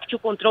that I have to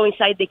control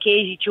inside the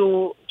cage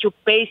to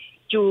pace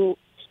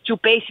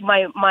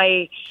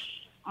my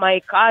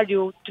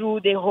cardio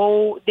through the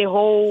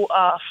whole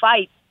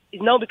fight.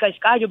 It's not because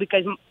cardio,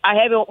 because I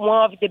have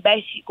one of the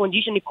best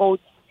conditioning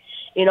coaches,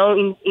 you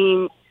know,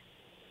 in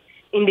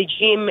the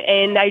gym,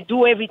 and I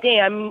do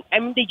everything. I'm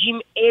in the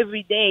gym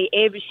every day,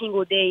 every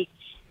single day.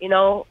 You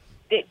know,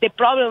 the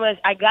problem is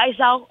I guys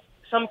out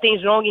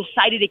something's wrong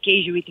inside of the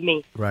cage with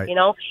me. Right. You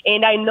know,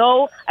 and I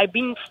know I've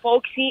been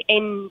focusing,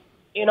 and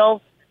you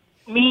know,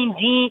 me and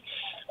Dean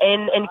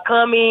and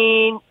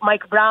coming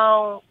Mike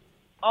Brown,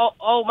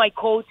 all my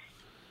coaches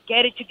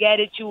get it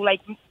together to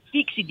like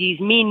fix this.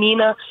 Me and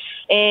Nina,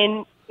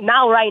 and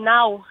right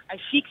now I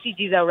fixed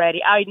this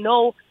already. I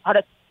know how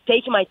to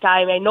take my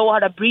time. I know how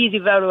to breathe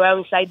very well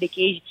inside the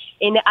cage,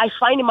 and I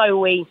find my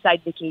way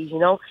inside the cage. You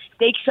know,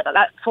 takes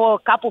for a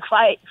couple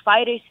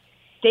fighters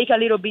take a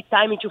little bit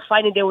time to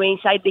find their way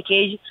inside the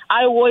cage.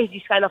 I was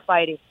this kind of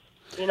fighter.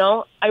 You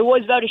know, I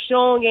was very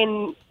strong,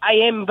 and I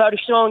am very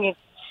strong.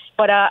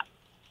 But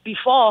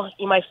before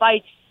in my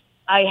fights,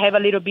 I have a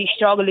little bit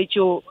struggle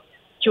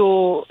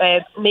to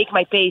make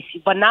my pace.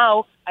 But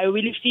now I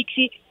really fix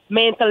it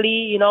mentally,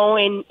 you know,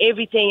 and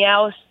everything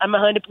else. I'm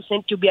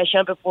 100% to be a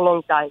champion for a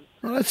long time.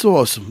 Well, that's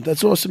awesome.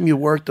 That's awesome. You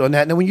worked on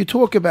that. Now, when you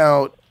talk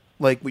about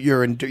like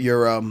your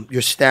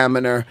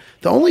stamina,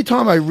 the only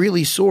time I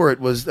really saw it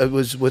was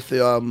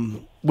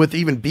with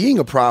even being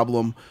a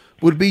problem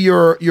would be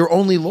your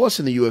only loss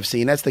in the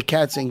UFC, and that's the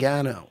Cat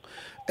Zingano.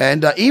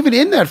 And even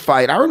in that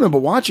fight, I remember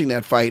watching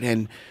that fight,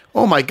 and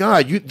oh my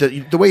God,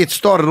 the way it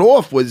started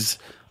off was,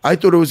 I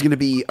thought it was going to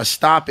be a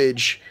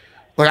stoppage.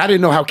 Like, I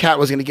didn't know how Kat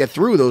was going to get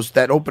through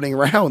that opening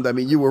round. I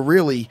mean, you were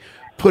really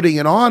putting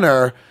it on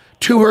her.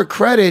 To her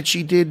credit,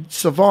 she did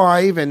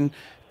survive, and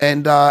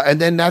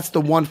then that's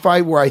the one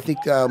fight where I think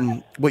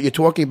what you're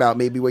talking about,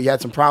 maybe where you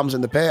had some problems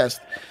in the past.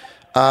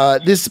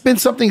 There's been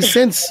something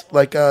since,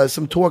 like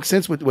some talk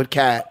since with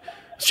Kat,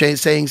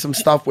 saying some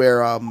stuff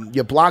where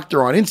you blocked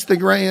her on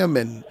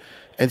Instagram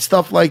and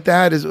stuff like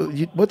that.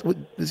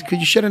 Could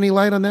you shed any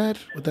light on that?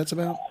 What that's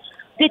about?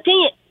 The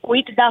thing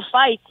with that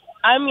fight,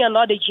 I'm in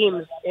another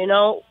gym, you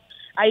know.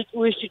 I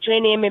used to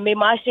train MMA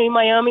Master in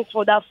Miami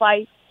for that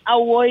fight. I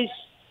was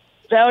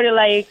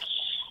very,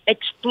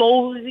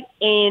 explosive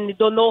and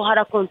don't know how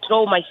to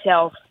control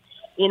myself,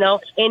 you know.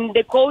 And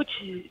the coach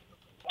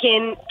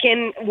can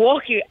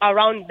work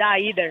around that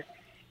either.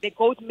 The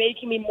coach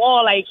making me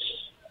more,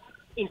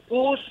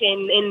 impulse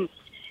and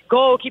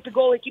go, keep it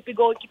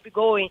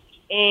going.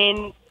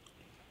 And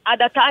at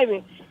that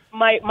time,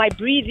 my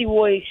breathing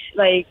was,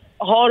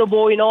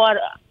 horrible, you know.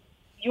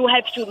 You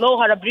have to know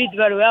how to breathe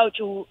very well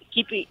to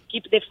keep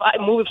the fight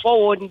moving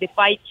forward in the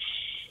fight.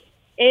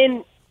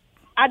 And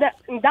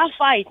in that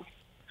fight,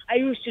 I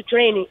used to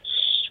train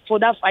for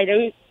that fight.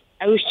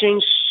 I used to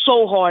train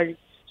so hard.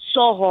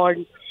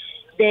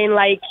 Then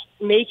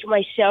make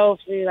myself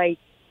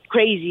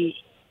crazy.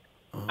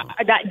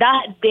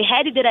 The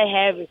head that I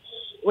have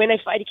when I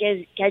fight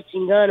Cat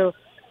Zingano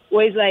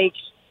was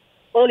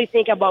only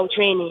think about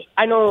training.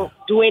 I don't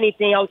do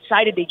anything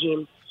outside of the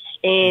gym.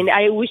 And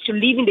I used to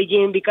live in the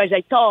gym because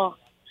I thought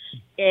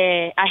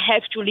I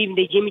have to live in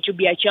the gym to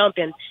be a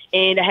champion,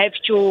 and I have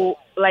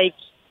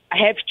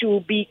to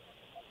be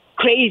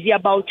crazy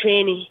about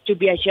training to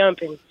be a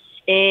champion.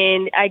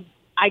 And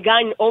I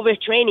got in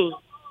overtraining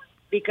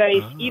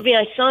because even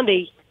on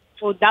Sunday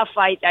for that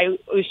fight I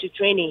used to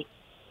train,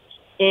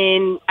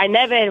 and I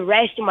never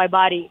rested my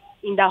body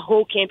in the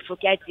whole camp for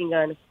Cat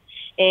Zingano.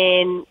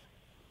 And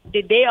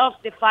the day of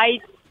the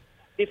fight,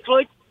 the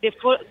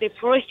the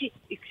first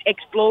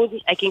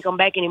explode, I can't come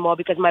back anymore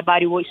because my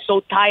body was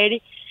so tired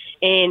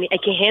and I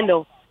can't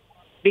handle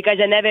because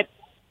I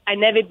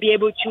never be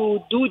able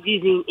to do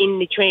this in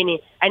the training.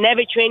 I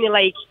never trained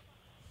like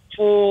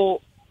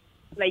for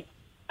like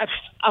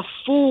a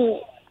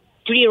full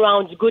 3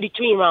 rounds, good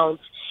 3 rounds.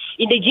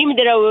 In the gym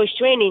that I was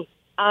training,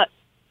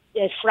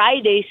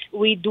 Fridays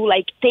we do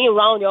like 10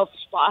 rounds of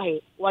sparring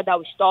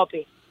without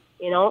stopping.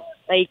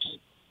 Like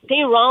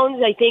 10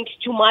 rounds I think is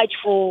too much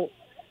for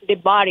the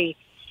body.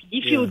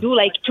 If you do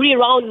like 3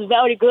 rounds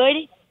very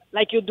good,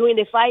 like you do in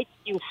the fight,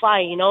 you're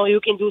fine. You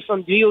can do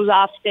some drills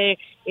after,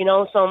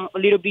 some a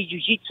little bit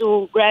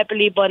jiu-jitsu,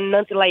 grappling, but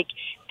nothing like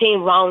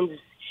 10 rounds.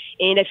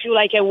 And I feel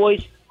like I was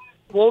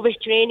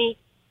overtraining,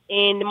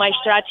 and my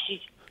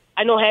strategy,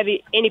 I don't have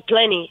any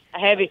planning. I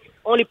have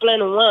only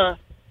plan on one,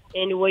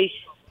 and it was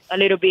a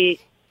little bit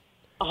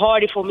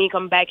hard for me to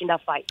come back in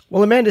that fight.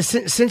 Well, Amanda,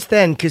 since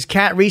then, because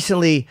Kat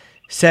recently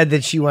said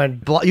that you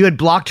had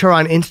blocked her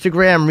on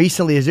Instagram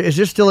recently. Is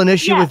there still an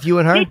issue with you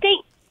and her? They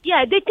think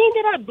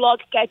that I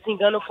blocked Kat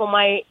Zingano for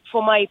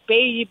my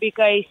page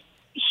because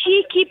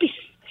she keeps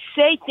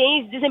say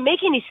things doesn't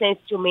make any sense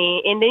to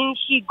me, and then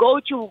she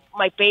go to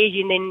my page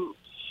and then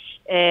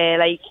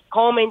like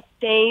comment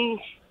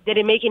things that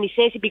didn't make any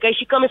sense because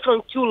she coming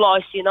from 2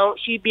 losses.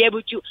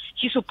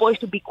 She's supposed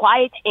to be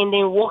quiet and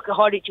then work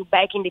harder to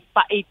back in the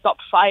top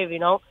 5.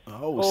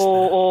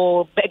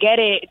 Or get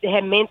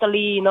her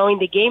mentally, in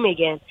the game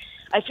again.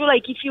 I feel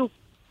like if you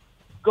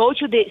go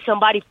to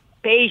somebody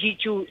page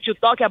to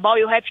talk about,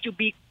 you have to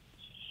be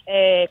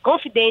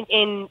confident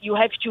and you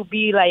have to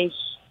be like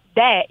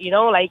that,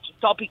 like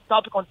top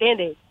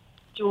contender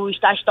to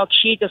start talk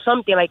shit or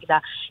something like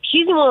that.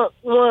 She's in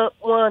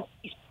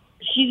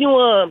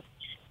one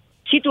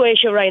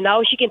situation right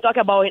now. She can talk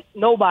about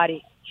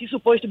nobody. She's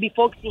supposed to be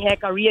focusing her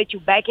career to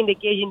back in the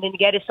cage and then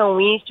get some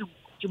wins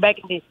to back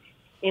in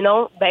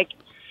the, back.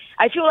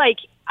 I feel like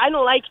I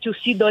don't like to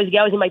see those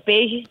girls in my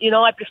page.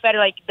 I prefer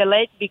like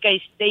delete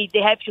because they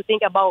have to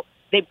think about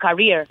their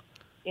career.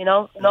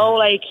 No,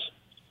 like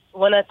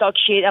want to talk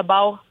shit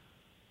about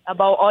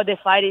other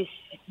fighters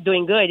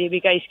doing good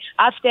because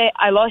after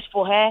I lost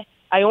for her,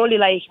 I only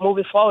like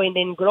moving forward and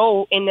then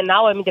grow, and then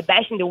now I'm the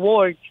best in the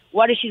world.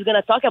 What is she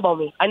gonna talk about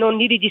me? I don't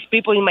need these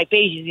people in my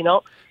pages,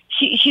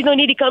 She don't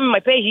need to come in my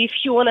page. If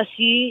she wanna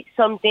see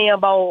something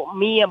about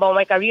me, about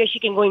my career, she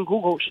can go in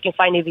Google. She can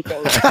find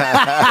everything.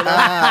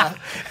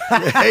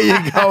 There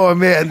you go,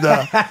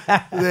 Amanda.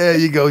 There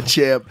you go,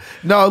 champ.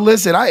 No,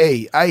 listen,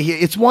 I hear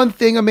it's one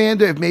thing,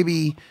 Amanda, if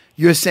maybe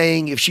you're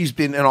saying if she's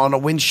been on a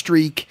win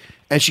streak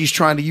and she's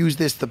trying to use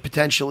this to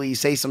potentially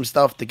say some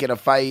stuff to get a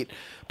fight.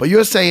 But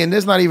you're saying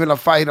there's not even a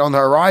fight on the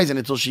horizon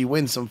until she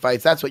wins some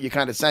fights. That's what you're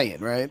kind of saying,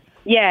 right?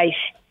 Yes.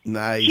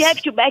 Nice. She has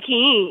to back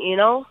in,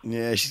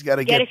 Yeah, she's got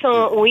to get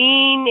some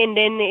win and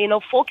then,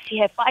 focus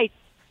her fight.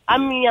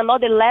 I'm in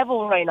another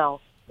level right now,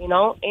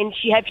 and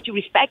she has to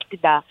respect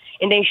that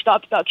and then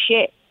stop talk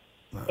shit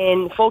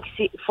and focus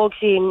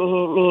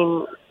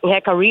in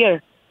her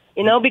career,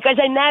 because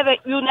you're never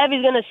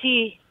going to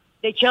see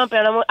the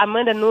champion,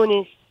 Amanda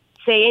Nunes,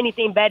 say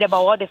anything bad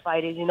about other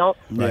fighters,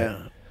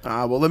 Yeah.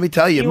 Well, let me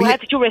tell you. You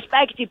have to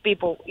respect the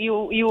people.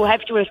 You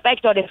have to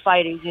respect other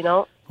fighters,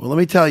 Well, let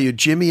me tell you,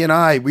 Jimmy and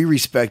I, we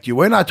respect you.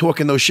 We're not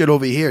talking no shit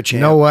over here,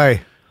 champ. No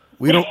way.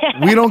 We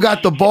don't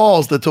got the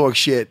balls to talk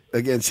shit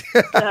against.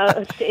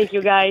 Thank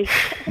you, guys.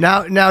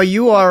 Now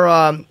you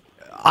are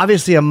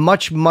obviously a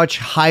much, much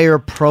higher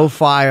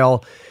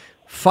profile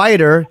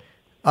fighter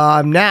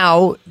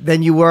now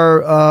than you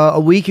were a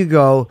week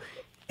ago.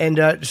 And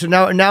so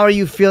now are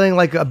you feeling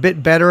like a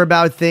bit better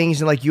about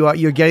things and like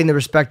you're getting the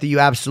respect that you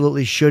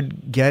absolutely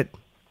should get?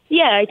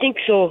 Yeah, I think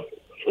so,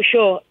 for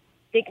sure.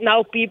 I think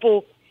now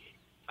people,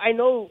 I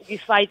know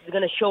this fight is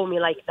going to show me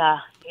like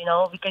that,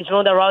 because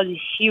Ronda Rousey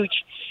is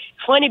huge.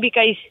 Funny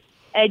because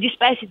these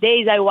past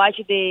days I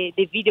watched the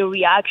video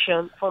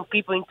reaction from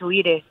people in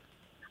Twitter.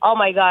 Oh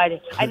my God,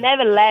 I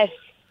never laughed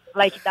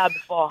like that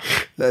before.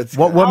 That's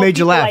what made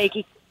you laugh?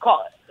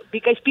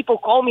 Because people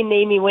call me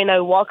name when I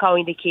walk out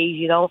in the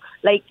cage,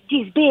 like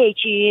this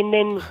bitch, and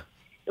then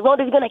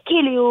Ronda's gonna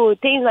kill you,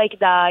 things like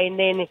that. And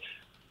then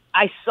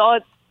I saw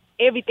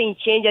everything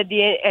change at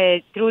the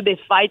end through the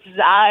fights.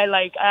 I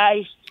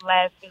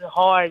laughed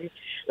hard.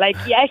 Like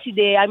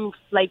yesterday, I'm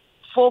like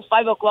 4 or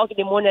 5 o'clock in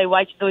the morning. I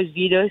watched those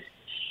videos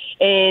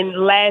and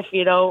laugh,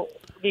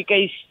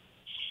 because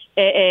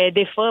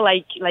they feel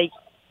like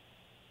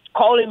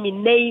calling me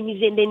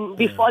names, and then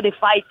before the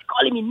fight,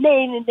 calling me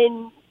names, and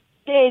then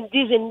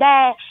this and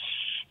that,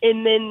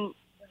 and then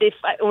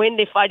when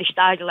the fight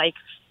started, like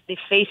the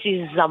face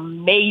is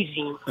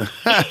amazing.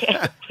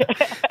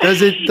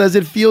 Does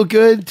it feel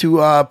good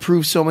to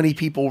prove so many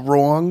people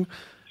wrong?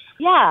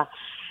 Yeah,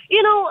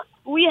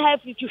 we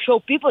have to show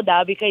people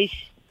that because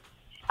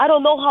I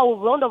don't know how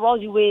Ronda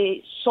Rousey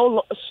was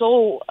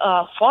so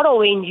far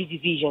away in this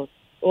division,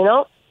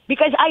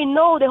 because I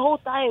know the whole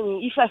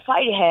time if I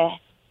fight her,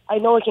 I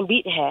know I can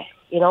beat her.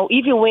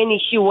 Even when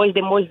she was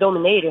the most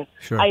dominator,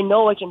 sure. I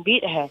know I can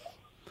beat her,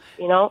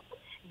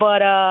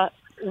 But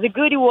the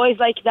good was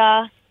like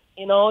that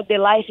You know, the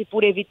life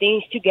put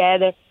everything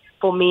together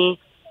for me,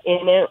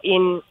 and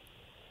it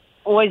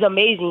was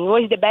amazing. It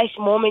was the best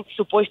moment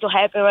supposed to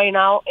happen right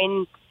now,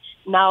 and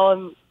now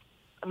I'm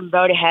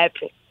very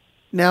happy.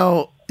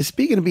 Now,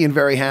 speaking of being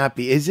very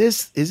happy, is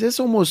this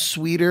almost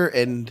sweeter?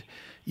 And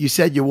you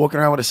said you're walking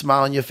around with a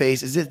smile on your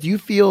face. Do you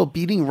feel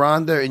beating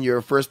Ronda in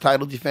your first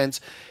title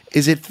defense?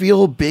 Is it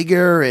feel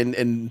bigger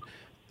and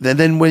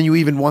than when you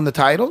even won the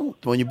title?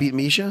 When you beat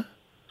Misha?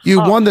 You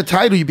won the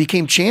title, you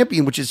became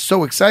champion, which is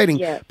so exciting.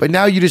 Yeah. But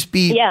now you just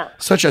beat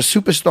such a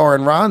superstar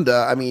in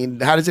Ronda. I mean,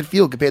 how does it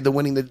feel compared to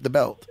winning the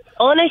belt?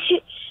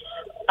 Honestly,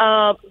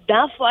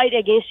 that fight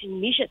against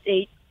Misha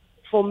Tate,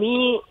 for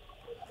me,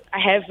 I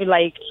have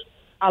like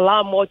a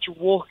lot more to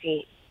work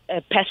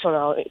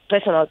personal,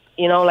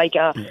 you know, like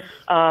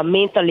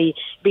mentally,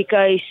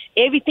 because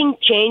everything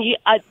changed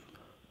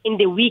in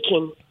the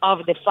weekend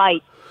of the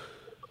fight.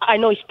 I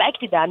know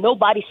expected that.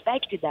 Nobody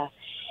expected that.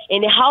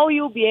 And how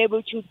you'll be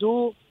able to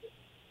do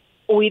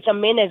with a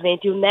main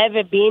event, you've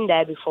never been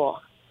there before,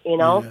 you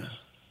know?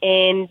 Yeah.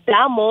 And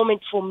that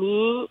moment for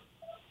me,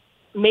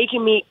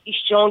 making me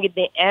stronger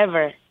than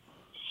ever.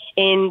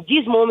 And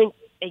this moment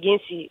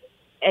against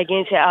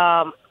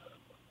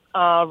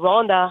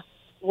Ronda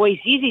was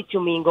easy to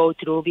me go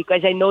through,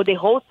 because I know the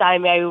whole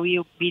time I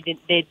will be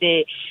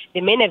the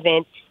main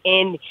event.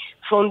 And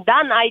from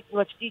that night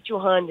was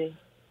 200,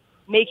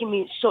 making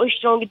me so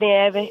stronger than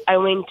ever. I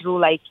went through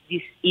like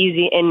this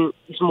easy and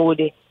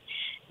smooth.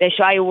 That's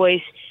why it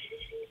was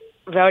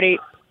very,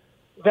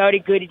 very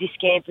good this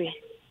camp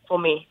for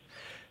me.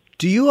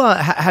 Do you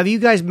have you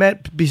guys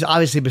met?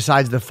 Obviously,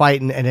 besides the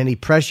fight and any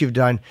press you've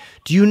done,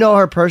 do you know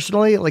her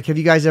personally? Like, have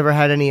you guys ever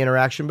had any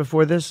interaction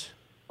before this?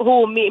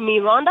 Who, me,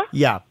 Ronda?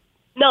 Yeah.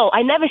 No,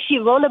 I never see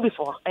Ronda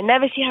before. I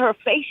never see her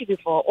face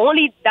before.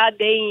 Only that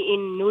day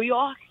in New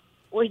York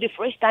was the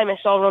first time I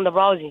saw Ronda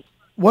Rousey.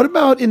 What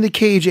about in the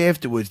cage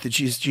afterwards? Did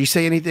she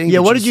say anything? Yeah,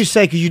 what did you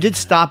say? Because you did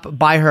stop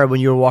by her when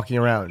you were walking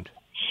around.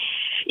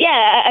 Yeah,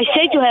 I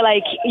said to her,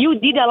 like, you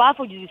did a lot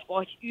for this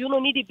sport. You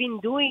don't need to be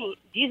doing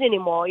this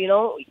anymore, you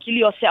know? Kill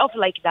yourself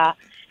like that.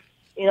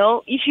 You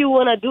know, if you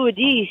want to do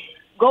this,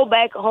 go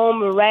back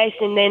home, rest,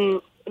 and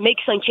then make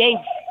some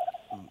changes.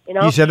 You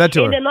know? You said that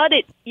to her?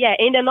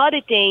 And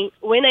another thing,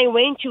 when I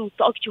went to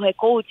talk to her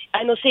coach,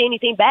 I don't say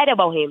anything bad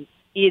about him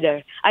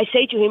either. I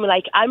say to him,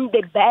 like, I'm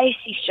the best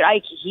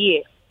striker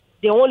here.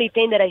 The only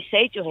thing that I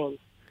say to him.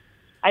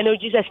 I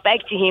don't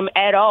disrespect him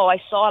at all. I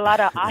saw a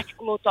lot of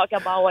articles talking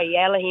about I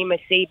yell at him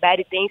and say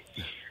bad things.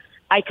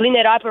 I clean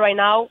it up right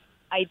now.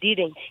 I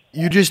didn't.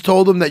 You just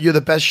told him that you're the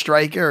best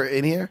striker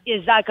in here?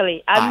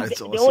 Exactly. I'm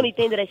awesome. The only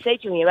thing that I say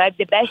to him, I'm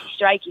the best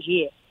striker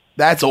here.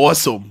 That's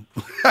awesome.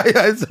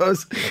 That's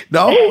awesome.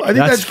 No, I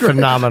think that's great.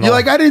 Phenomenal. You're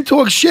like, I didn't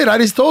talk shit. I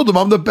just told him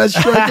I'm the best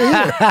striker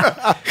here.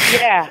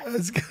 Yeah.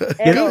 That's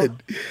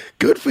good.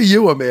 Good for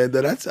you,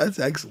 Amanda. That's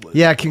excellent.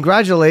 Yeah,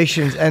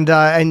 congratulations. And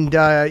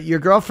your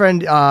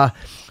girlfriend,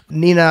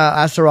 Nina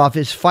Asaroff,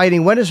 is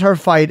fighting. When is her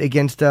fight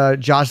against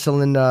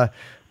Jocelyn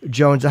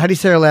Jones? How do you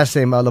say her last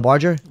name?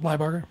 Libarger?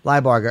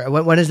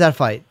 Libarger. When is that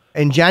fight?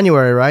 In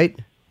January, right?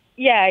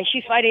 Yeah,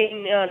 she's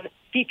fighting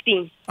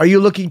 15. Are you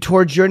looking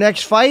towards your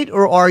next fight,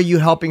 or are you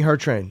helping her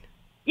train?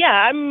 Yeah,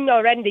 I'm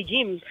already in the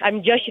gym.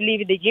 I'm just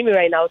leaving the gym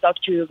right now. Talk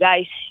to you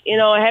guys. You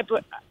know,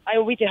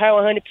 I'm with her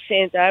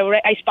 100%.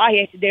 I sparred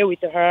yesterday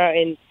with her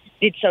and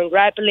did some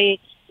grappling.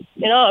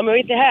 You know, I'm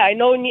with her. I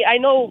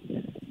know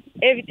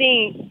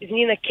everything is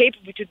Nina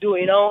capable to do.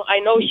 You know, I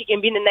know she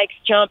can be the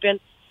next champion,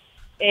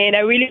 and I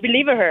really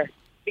believe in her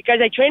because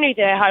I trained with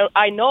her.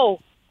 I know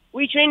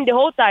we trained the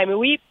whole time.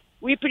 We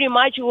pretty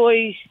much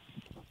was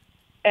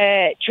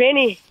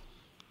training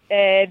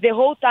the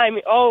whole time,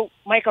 all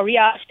my career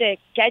after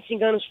Cat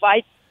Zingano's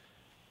fight,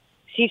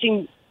 since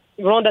in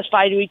Ronda's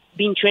fight, we've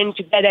been training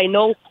together.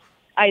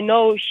 I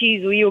know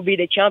she will be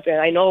the champion.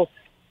 I know.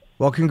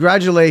 Well,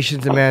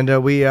 congratulations, Amanda.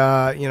 We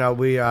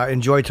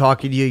enjoy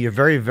talking to you. You're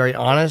very, very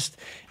honest,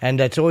 and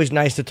it's always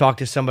nice to talk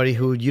to somebody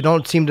who you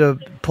don't seem to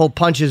pull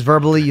punches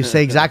verbally. You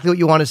say exactly what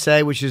you want to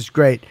say, which is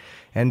great.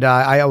 And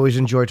I always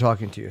enjoy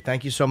talking to you.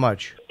 Thank you so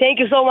much. Thank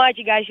you so much,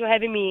 you guys, for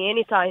having me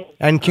anytime.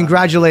 And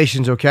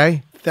congratulations,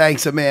 okay?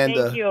 Thanks,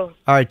 Amanda. Thank you. All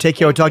right, take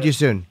care. We'll talk to you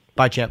soon.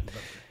 Bye, champ.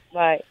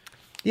 Bye.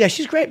 Yeah,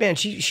 she's great, man.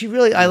 She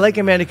really, I like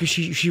Amanda because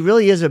she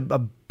really is a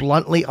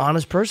bluntly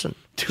honest person.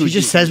 Dude, she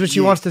just says what she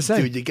wants to say.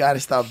 Dude, you gotta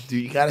stop.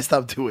 Dude, you gotta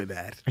stop doing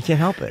that. I can't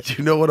help it.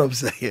 You know what I'm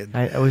saying?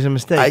 It was a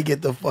mistake. I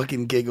get the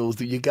fucking giggles,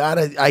 dude.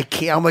 I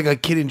can't. I'm like a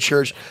kid in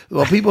church.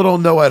 Well, people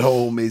don't know at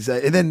home is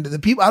that, and then the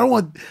people. I don't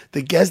want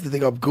the guests to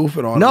think I'm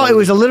goofing on. No, it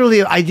was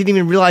literally. I didn't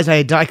even realize I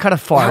had done. I cut a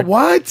fart.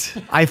 What?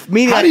 How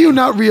do you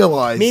not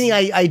realize? Meaning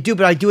I do,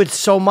 but I do it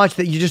so much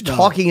that you're just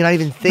talking and not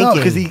even thinking.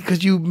 No,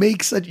 because you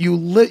make such you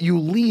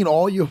lean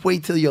all your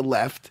weight to your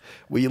left,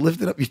 where you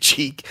lifted up your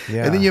cheek,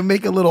 and then you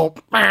make a little.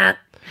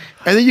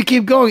 And then you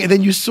keep going, and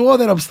then you saw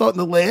that I'm starting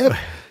to laugh.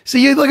 So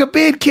you're like a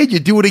bad kid. You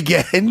do it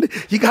again.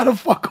 You gotta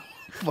fuck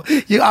off.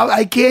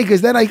 I can't,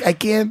 because then I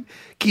can't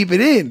keep it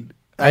in.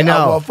 I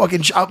know.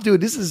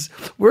 Dude,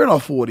 we're in our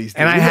 40s. Dude.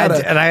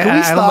 And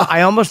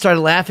I almost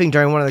started laughing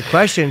during one of the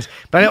questions,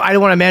 but I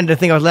didn't want Amanda to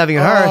think I was laughing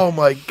at her. Oh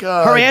my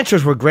God. Her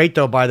answers were great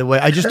though, by the way.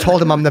 I just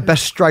told him I'm the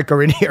best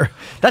striker in here.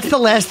 That's the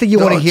last thing you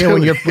want to hear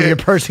when your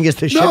person gets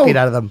the shit beat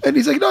out of them. And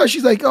he's like, no,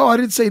 she's like, oh, I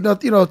didn't say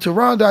nothing, to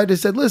Rhonda. I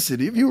just said,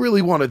 listen, if you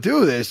really want to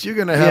do this, you're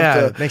going to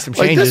have to make some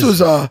changes. This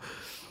was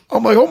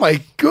I'm like, oh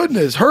my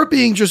goodness. Her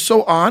being just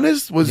so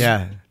honest was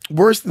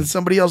worse than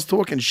somebody else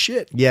talking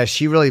shit. Yeah,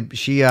 she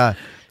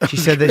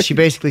said that she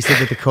basically said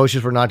that the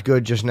coaches were not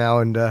good just now,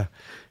 and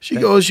she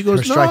goes,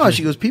 no.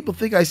 She goes, people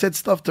think I said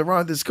stuff to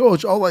Rhonda's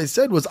coach. All I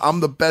said was I'm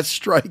the best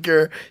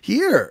striker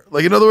here.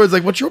 Like, in other words,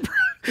 like, what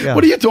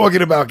are you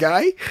talking about,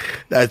 guy?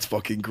 That's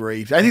fucking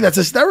great. I think that's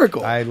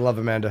hysterical. I love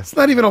Amanda. It's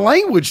not even a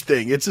language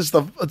thing. It's just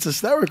it's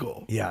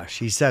hysterical. Yeah,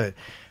 she said it.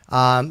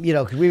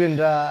 Because we've been,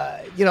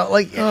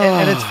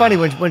 and it's funny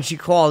when she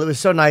called. It was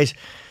so nice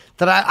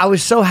that I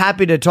was so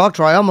happy to talk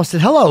to her. I almost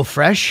said, "Hello,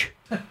 Fresh."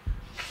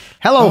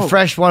 Hello,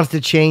 Fresh wants to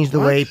change the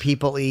way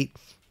people eat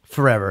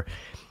forever.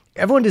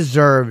 Everyone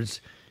deserves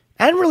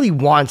and really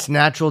wants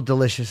natural,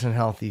 delicious, and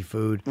healthy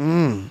food.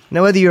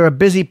 Now, whether you're a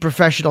busy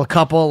professional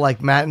couple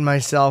like Matt and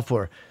myself,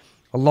 or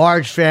a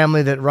large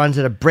family that runs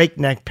at a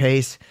breakneck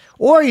pace,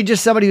 or you're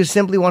just somebody who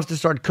simply wants to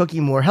start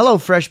cooking more,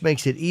 HelloFresh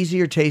makes it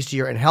easier,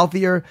 tastier, and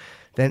healthier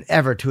than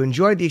ever to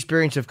enjoy the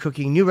experience of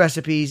cooking new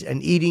recipes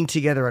and eating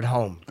together at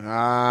home.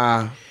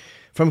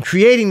 From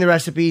creating the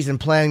recipes and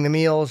planning the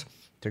meals,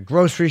 to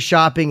grocery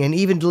shopping, and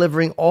even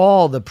delivering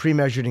all the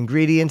pre-measured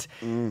ingredients,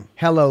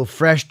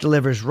 HelloFresh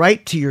delivers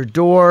right to your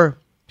door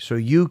so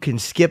you can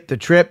skip the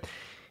trip.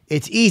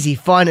 It's easy,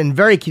 fun, and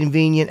very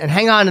convenient. And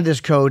hang on to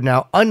this code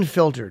now,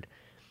 Unfiltered.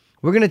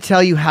 We're going to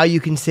tell you how you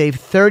can save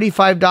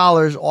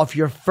 $35 off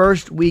your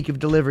first week of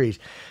deliveries.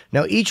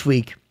 Now, each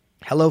week,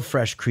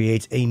 HelloFresh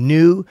creates a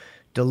new,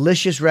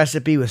 delicious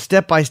recipe with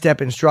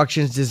step-by-step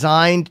instructions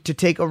designed to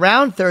take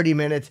around 30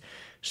 minutes,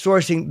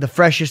 sourcing the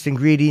freshest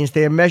ingredients.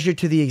 They are measured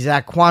to the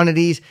exact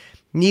quantities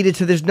needed,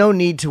 so there's no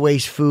need to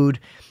waste food.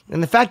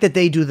 And the fact that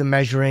they do the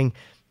measuring,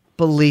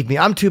 believe me,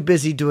 I'm too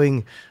busy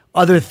doing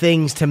other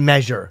things to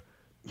measure.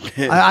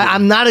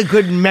 I'm not a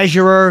good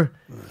measurer.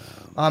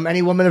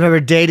 Any woman I've ever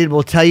dated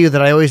will tell you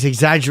that I always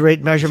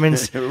exaggerate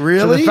measurements. Really?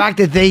 So the fact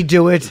that they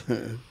do it...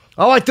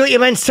 Oh, I thought you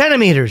meant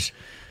centimeters.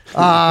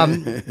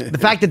 The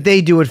fact that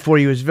they do it for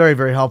you is very,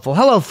 very helpful.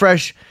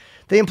 HelloFresh,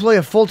 they employ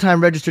a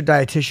full-time registered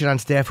dietitian on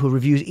staff who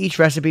reviews each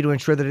recipe to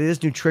ensure that it is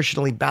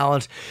nutritionally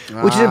balanced,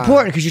 which is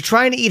important because you're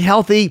trying to eat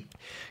healthy.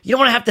 You don't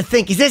want to have to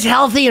think, is this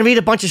healthy? And read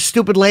a bunch of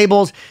stupid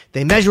labels.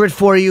 They measure it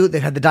for you.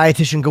 They've had the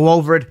dietitian go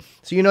over it.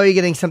 So you know you're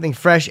getting something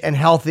fresh and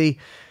healthy.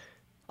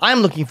 I'm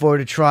looking forward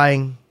to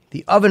trying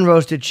the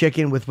oven-roasted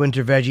chicken with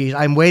winter veggies.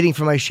 I'm waiting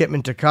for my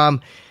shipment to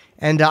come.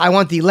 And I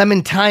want the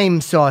lemon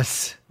thyme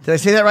sauce. Did I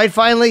say that right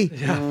finally?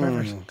 Yeah,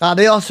 perfect.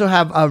 They also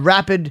have a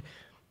rapid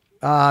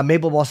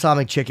maple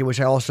balsamic chicken, which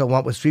I also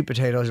want with sweet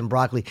potatoes and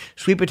broccoli.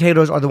 Sweet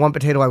potatoes are the one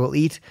potato I will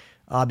eat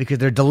because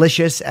they're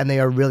delicious and they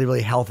are really,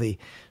 really healthy.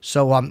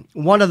 So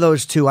one of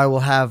those two I will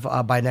have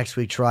by next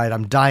week tried.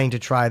 I'm dying to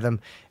try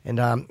them. And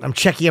I'm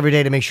checking every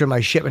day to make sure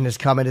my shipment has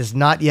come. It is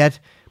not yet,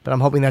 but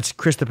I'm hoping that's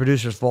Chris, the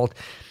producer's fault.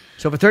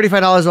 So for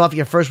 $35 off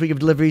your first week of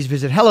deliveries,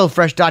 visit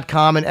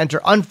HelloFresh.com and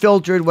enter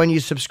Unfiltered when you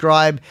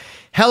subscribe.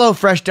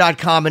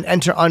 HelloFresh.com and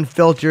enter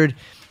Unfiltered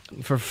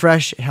for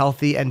fresh,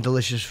 healthy, and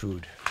delicious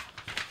food.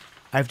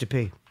 I have to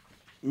pee.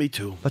 Me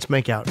too. Let's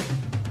make out.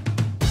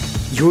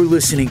 You're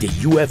listening to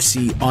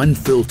UFC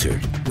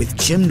Unfiltered with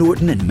Jim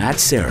Norton and Matt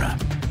Serra.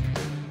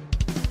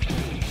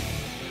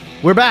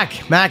 We're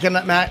back. Matt and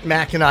I.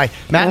 Matt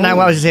and I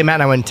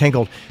went and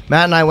tinkled.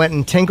 Matt and I went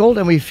and tinkled,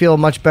 and we feel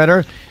much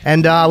better.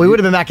 And we would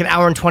have been back an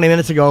hour and 20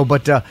 minutes ago,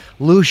 but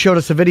Lou showed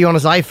us a video on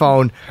his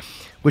iPhone,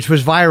 which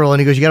was viral, and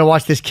he goes, "You got to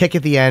watch this kick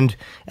at the end."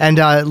 And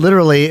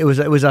literally, it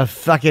was a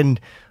fucking.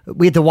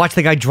 We had to watch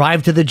the guy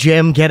drive to the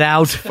gym, get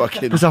out.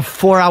 It was a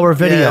 4-hour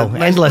video,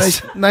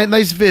 endless.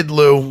 Nice vid,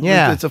 Lou.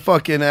 Yeah, it's a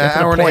fucking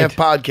hour and a half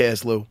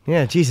podcast, Lou.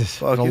 Yeah, Jesus,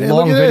 it's a Fucking-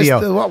 long look at this.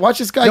 video. Watch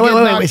this guy get wait,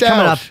 knocked it's out.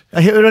 coming up.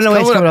 I don't know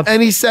when it's coming up.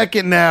 Any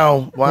second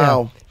now.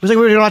 Wow. Yeah. It was like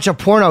we were going to watch a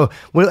porno.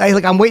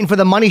 I'm waiting for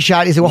the money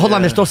shot. He said, well, hold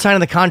on, they're still signing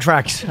the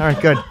contracts. All right,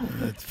 good.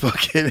 It's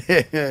fucking.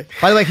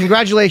 By the way,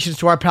 congratulations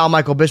to our pal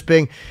Michael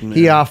Bisping.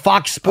 He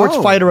Fox Sports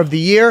Fighter of the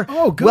Year.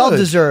 Oh, good. Well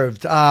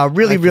deserved.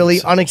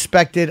 Really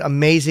unexpected,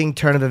 amazing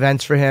turn of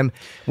events for him.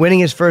 Winning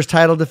his first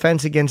title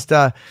defense against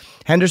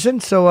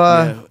Henderson.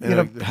 So,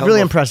 really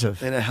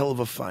impressive. And a hell of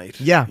a fight.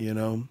 Yeah.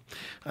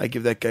 I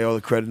give that guy all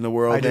the credit in the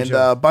world. I do And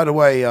too. by the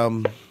way,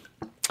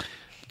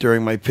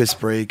 during my piss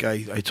break,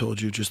 I told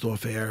you just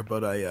off air,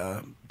 but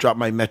I dropped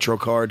my Metro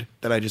card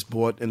that I just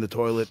bought in the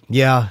toilet.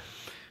 Yeah.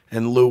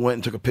 And Lou went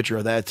and took a picture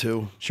of that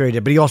too. Sure he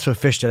did, but he also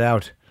fished it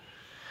out.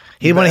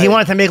 He wanted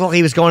to make it look like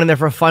he was going in there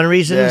for fun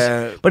reasons.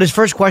 Yeah. But his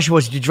first question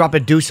was, did you drop a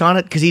deuce on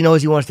it? Because he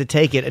knows he wants to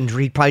take it, and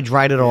he probably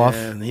dried it off.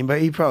 And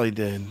he probably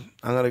did.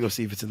 I'm gonna go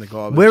see if it's in the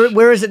garbage.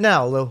 Where is it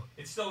now, Lou?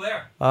 It's still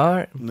there. All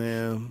right.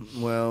 Yeah.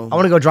 Well, I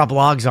want to go drop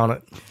logs on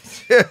it.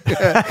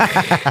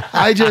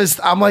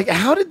 I'm like,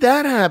 how did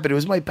that happen? It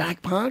was my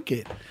back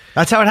pocket.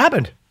 That's how it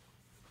happened.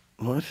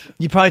 What?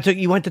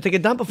 You went to take a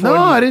dump before. No,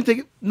 and you- I didn't think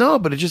it. No,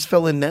 but it just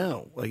fell in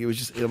now. Like it was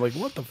just. I'm like,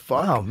 what the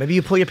fuck? Oh, maybe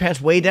you pull your pants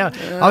way down.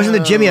 I was in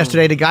the gym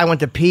yesterday. The guy went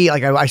to pee.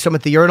 Like I saw him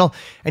at the urinal,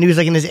 and he was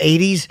like in his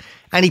 80s,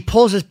 and he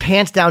pulls his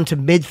pants down to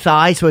mid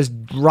thigh, so his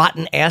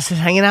rotten ass is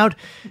hanging out.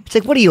 It's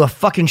like, what are you, a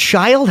fucking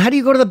child? How do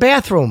you go to the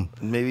bathroom?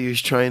 Maybe he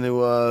was trying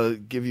to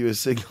give you a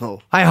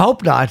signal I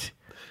hope not.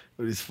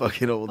 with his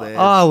fucking old ass.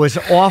 Oh, it was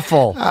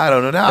awful. I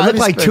don't know. No, It looked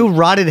like two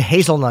rotted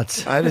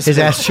hazelnuts. His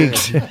ass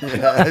cheeks.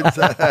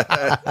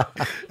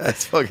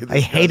 That's fucking. I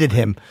hated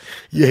him.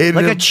 You hated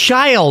Like him? a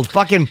child,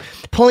 fucking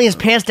pulling his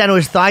pants down to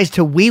his thighs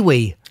to wee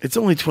wee. It's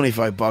only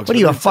 $25. What are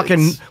you, a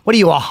fucking? What are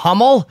you, a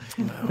Hummel?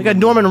 Like a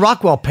Norman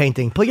Rockwell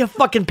painting. Pull your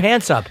fucking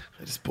pants up.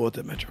 I just bought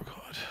that Metro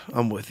card.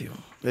 I'm with you.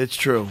 It's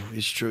true.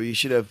 It's true. You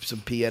should have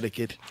some pee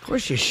etiquette. Of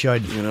course you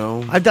should. You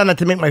know? I've done that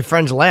to make my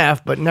friends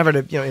laugh, but never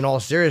to, in all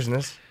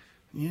seriousness.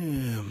 Yeah,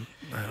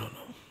 I don't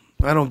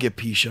know. I don't get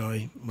pee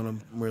shy when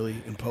I'm really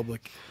in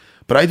public,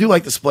 but I do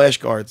like the splash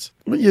guards.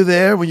 When you're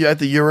there, when you're at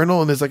the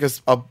urinal, and there's like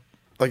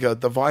a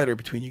divider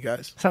between you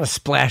guys. It's not a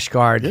splash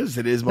guard. Yes,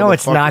 it is. No,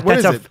 it's motherfucker. not.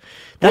 What That's is a it?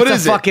 that's What a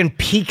is it? fucking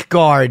peak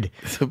guard.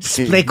 a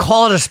peak. They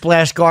call it a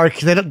splash guard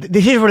because they don't.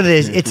 Here's what it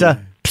is. It's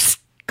a psst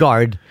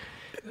guard.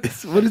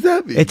 What does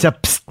that mean? It's a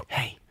psst.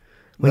 Hey,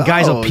 when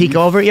guys will No, peek you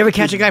over. You ever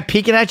catch a guy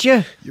peeking at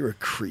you? You're a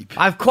creep.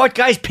 I've caught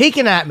guys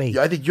peeking at me.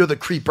 I think you're the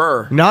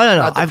creeper. No.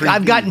 not the I've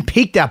creepy. gotten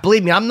peeked at.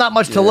 Believe me, I'm not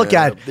much to look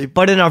Yeah, at.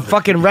 But in a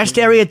fucking rest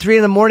area at 3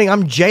 a.m,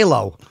 I'm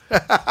J-Lo.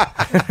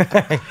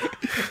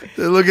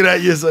 They're looking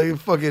at you as like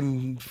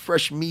fucking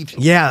fresh meat.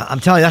 Yeah, I'm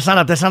telling you,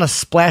 that's not a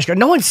splash guard.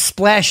 No one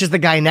splashes the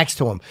guy next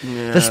to him.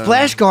 The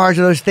splash guards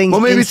are those things.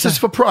 Well, maybe it's inside- just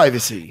for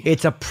privacy.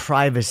 It's a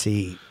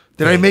privacy.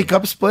 Did I make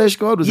up splash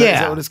guard? Is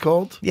that what it's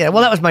called? Yeah,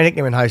 well, that was my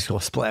nickname in high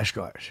school, Splash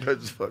Guard.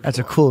 That's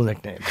a cool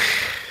nickname.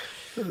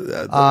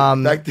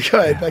 Back to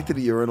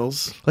the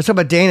urinals. Let's talk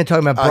about Dana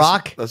talking about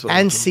Brock that's what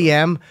I'm and talking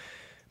CM.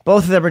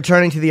 Both of them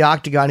returning to the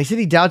Octagon. He said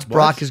he doubts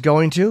Brock is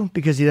going to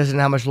because he doesn't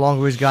know how much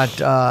longer he's got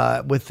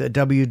with the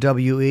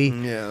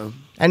WWE. Yeah.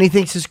 And he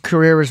thinks his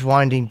career is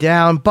winding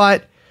down,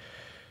 but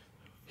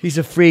he's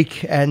a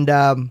freak and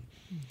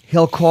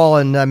he'll call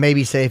and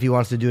maybe say if he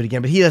wants to do it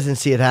again, but he doesn't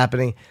see it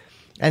happening.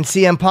 And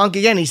CM Punk,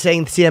 again, he's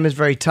saying CM is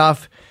very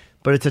tough,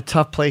 but it's a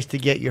tough place to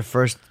get your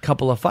first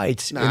couple of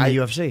fights in the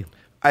UFC.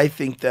 I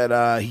think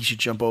that he should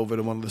jump over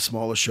to one of the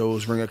smaller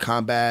shows, Ring of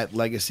Combat,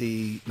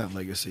 Legacy,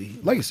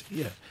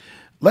 yeah.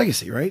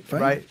 Legacy, right?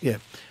 Fight? Right. Yeah.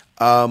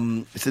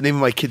 It's the name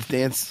of my kid's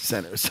dance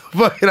center, so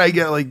fucking I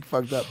get like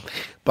fucked up.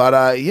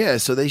 But yeah,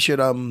 so they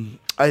should.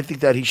 I think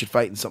that he should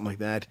fight in something like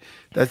that.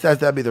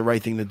 That'd be the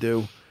right thing to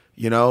do.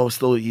 You know,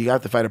 still you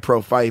have to fight a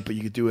pro fight, but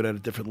you could do it at a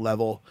different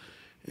level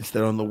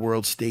instead on the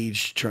world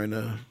stage trying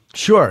to.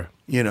 Sure.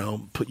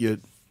 Put your.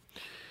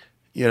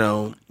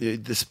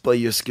 Display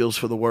your skills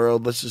for the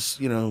world. Let's just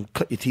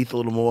cut your teeth a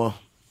little more.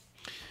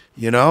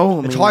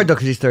 It's hard though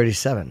because he's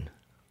 37.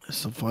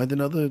 So find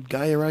another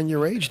guy around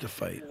your age to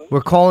fight.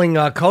 We're calling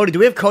Cody. Do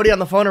we have Cody on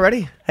the phone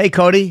already? Hey,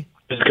 Cody.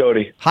 This is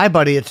Cody. Hi,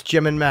 buddy. It's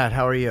Jim and Matt.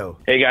 How are you?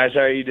 Hey guys,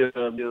 how are you doing?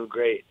 I'm doing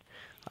great.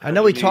 I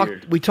know we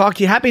talked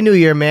to you. Happy New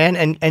Year, man,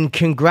 and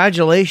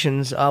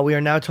congratulations. We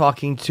are now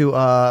talking to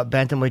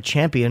bantamweight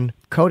champion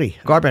Cody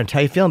Garbrandt. How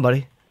you feeling,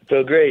 buddy?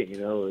 Feel great.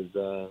 It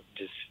was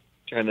just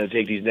trying to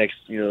take these next,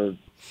 a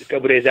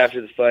couple days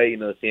after the fight.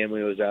 The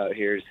family was out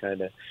here, just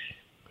kind of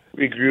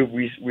regroup,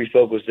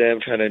 refocus them,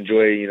 trying to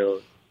enjoy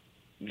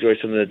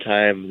some of the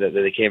time that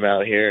they came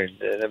out here,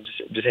 and I'm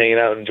just hanging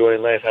out and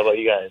enjoying life. How about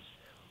you guys?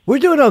 We're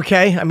doing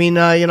okay. I mean,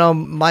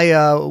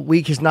 my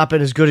week has not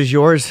been as good as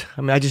yours.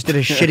 I mean, I just did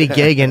a shitty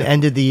gig and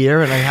ended the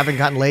year, and I haven't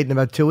gotten laid in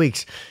about 2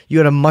 weeks. You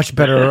had a much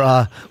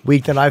better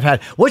week than I've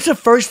had. What's the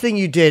first thing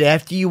you did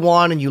after you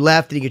won and you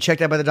left and you get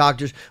checked out by the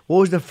doctors? What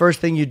was the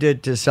first thing you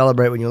did to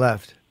celebrate when you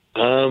left?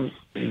 I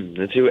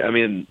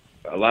mean,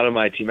 a lot of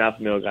my Team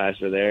Alpha Male guys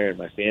were there and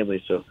my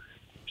family, so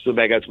flew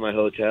back out to my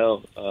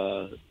hotel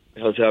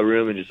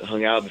room and just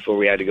hung out before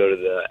we had to go to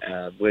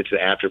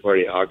the after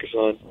party at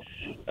Arkansas.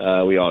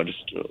 We all just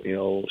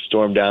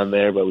stormed down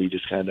there, but we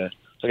just kind of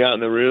hung out in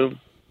the room,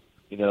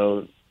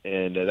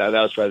 and that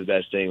was probably the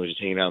best thing, was just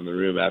hanging out in the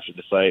room after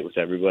the fight with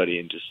everybody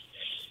and just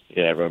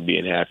everyone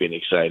being happy and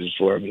excited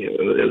for me.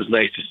 It was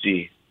nice to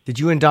see. Did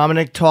you and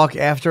Dominic talk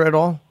after it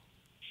all?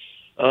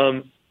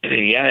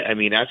 Yeah, I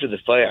mean, after the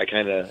fight, I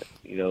kind of,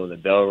 the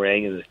bell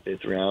rang in the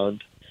 5th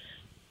round.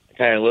 I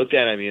kind of looked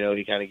at him,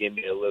 he kind of gave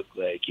me a look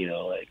like,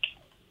 like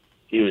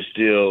he was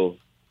still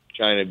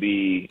trying to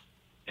be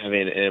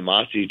having an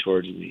animosity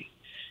towards me.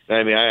 And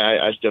I mean,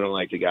 I still don't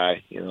like the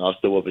guy. I'll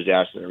still whoop his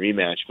ass in a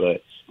rematch,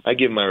 but I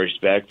give him my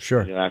respect.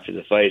 Sure. After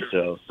the fight.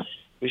 So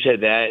we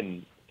said that,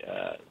 and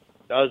that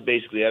was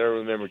basically. I don't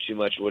remember too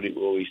much what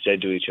we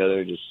said to each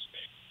other. Just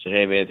said,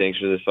 "Hey, man, thanks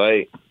for the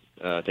fight.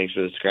 Thanks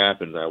for the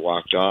scrap," and I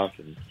walked off,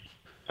 and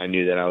I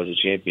knew that I was a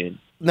champion.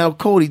 Now,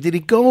 Cody, did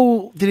it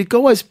go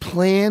as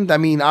planned? I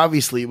mean,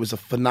 obviously it was a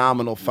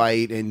phenomenal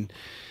fight, and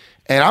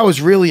I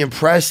was really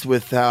impressed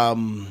with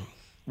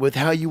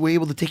how you were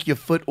able to take your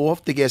foot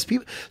off the gas.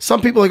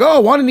 Some people are like, oh,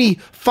 why didn't he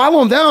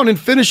follow him down and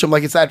finish him?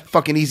 Like it's that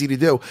fucking easy to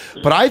do.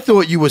 But I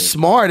thought you were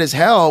smart as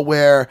hell,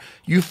 where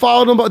you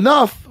followed him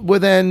enough,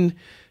 but then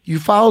you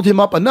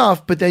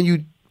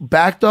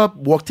backed up,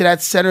 walked to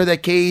that center of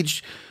that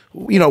cage,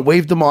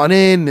 waved him on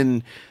in,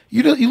 and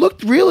you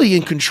looked really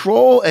in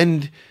control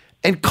and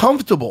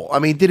comfortable. I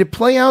mean, did it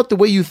play out the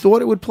way you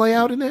thought it would play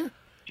out in there?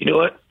 You know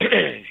what?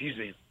 Excuse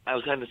me. I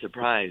was kind of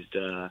surprised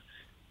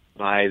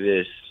by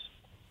this.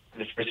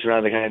 The first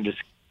round, they kind of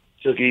just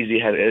took it easy.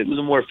 It was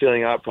a more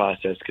filling out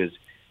process because,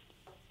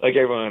 like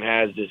everyone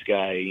has this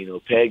guy,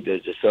 pegged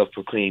as a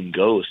self-proclaimed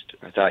ghost.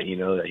 I thought,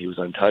 that he was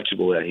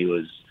untouchable, that he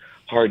was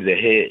hard to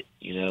hit,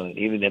 and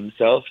even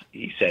himself,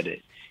 he said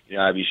it.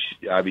 I'd be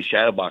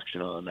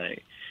shadowboxing all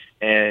night.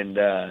 And,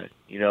 I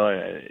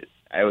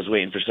was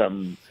waiting for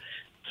some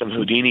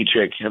Houdini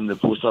trick, him to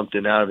pull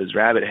something out of his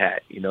rabbit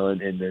hat, in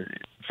the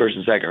first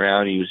and second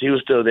round. He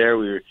was still there.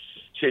 We were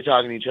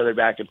shit-talking to each other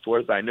back and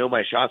forth, but I know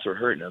my shots were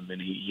hurting him,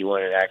 and he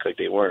wanted to act like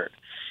they weren't.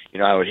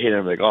 I would hit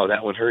him like, oh,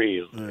 that one hurt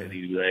you. And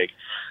he'd be like,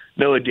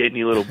 no, it didn't,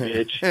 you little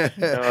bitch.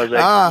 I was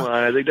like, come on.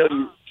 I was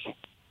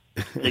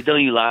like,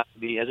 don't you lie to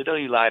me. I said,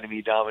 don't you lie to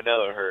me, Dom. I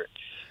know it hurt.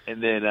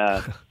 And then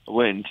I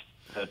went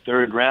the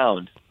third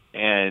round,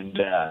 and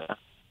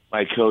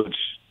my coach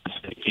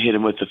hit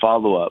him with the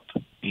follow-up.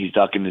 He's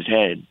ducking his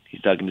head.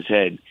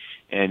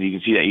 And you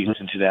can see that. You can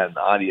listen to that in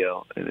the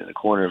audio. And in the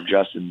corner of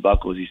Justin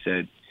Buckles, he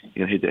said,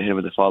 hit him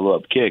with a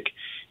follow-up kick.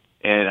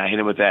 And I hit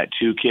him with that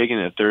 2 kick in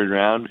the third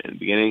round in the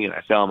beginning, and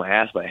I fell on my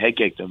ass, but I head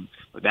kicked him.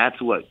 But that's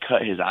what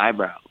cut his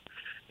eyebrow.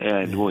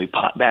 And when we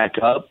popped back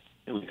up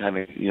and we kind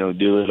of,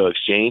 do a little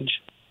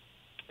exchange,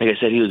 like I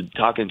said, he was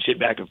talking shit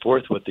back and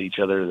forth with each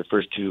other the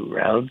first 2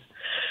 rounds.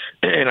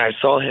 And I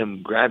saw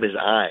him grab his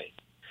eye,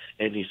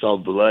 and he saw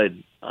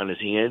blood on his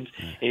hands.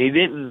 And he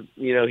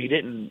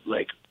didn't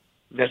like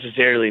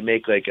necessarily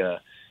make like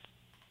a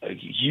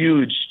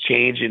huge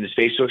change in his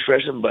facial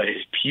expression, but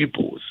his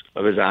pupils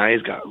of his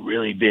eyes got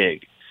really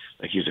big.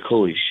 Like he was like,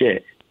 holy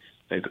shit.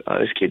 Like, oh,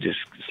 this kid just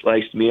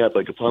sliced me up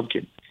like a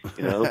pumpkin,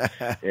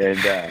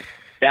 And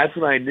that's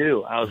when I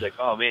knew. I was like,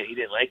 oh, man, he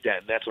didn't like that.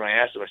 And that's when I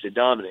asked him. I said,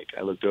 Dominic.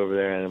 I looked over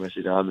there at him. I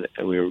said, Dominic.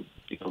 And we were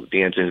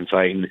dancing and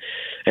fighting.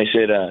 I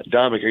said,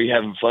 Dominic, are you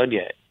having fun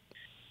yet?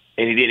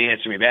 And he didn't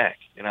answer me back.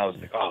 And I was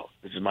like, oh,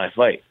 this is my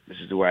fight. This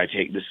is where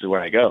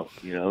I go,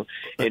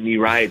 And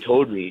Uriah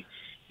told me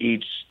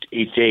each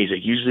day, he's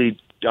like, usually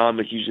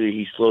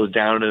he slows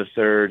down in the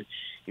third.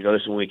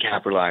 This is when we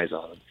capitalize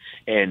on him.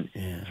 And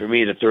for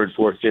me, the third,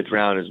 fourth, fifth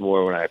round is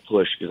more when I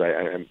push because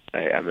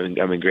I'm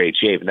in great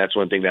shape. And that's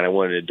one thing that I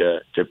wanted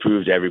to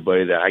prove to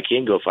everybody, that I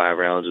can go 5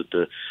 rounds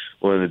with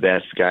one of the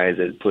best guys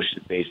that pushes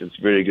the pace. It's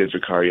really good for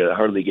cardio. That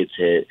hardly gets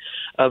hit.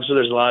 So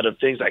there's a lot of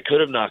things. I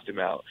could have knocked him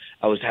out.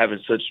 I was having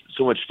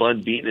so much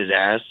fun beating his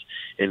ass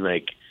and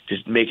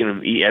just making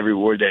him eat every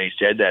word that he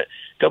said. That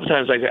a couple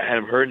times I had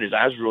him hurt and his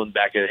eyes were rolling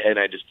back in the head, and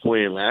I just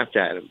pointed and laughed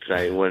at him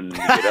because I wanted him to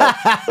get up.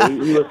 But he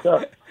looked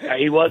up.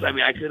 He was. I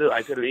mean, I could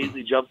have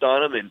easily jumped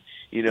on him and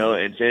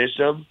and finished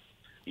him.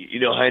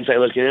 Hindsight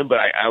looking in, but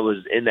I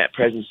was in that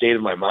present state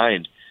of my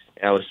mind,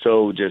 and I was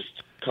so just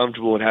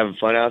comfortable and having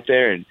fun out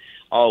there. And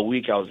all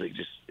week I was like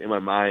just in my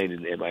mind,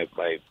 and my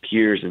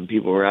peers and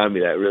people around me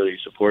that really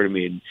supported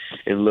me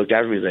and looked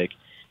after me like,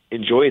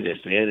 enjoy this,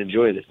 man,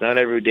 enjoy this. Not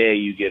every day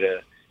you get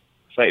a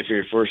fight for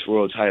your first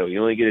world title.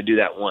 You only get to do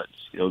that once.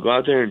 Go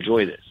out there and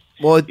enjoy this.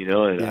 Well,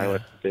 and I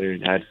went there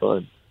and had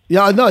fun.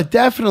 Yeah, no,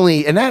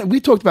 definitely. And that we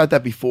talked about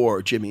that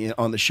before, Jimmy,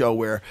 on the show,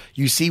 where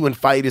you see when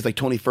fighters like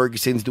Tony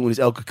Ferguson's doing his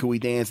El Kukui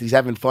dance, he's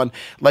having fun.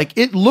 Like,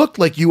 it looked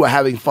like you were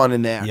having fun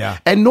in there. Yeah.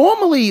 And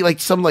normally,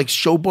 like, some like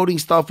showboating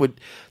stuff with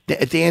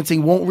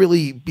dancing won't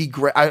really be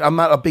great. I'm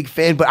not a big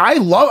fan, but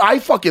I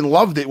fucking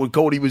loved it when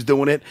Cody was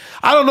doing it.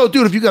 I don't know,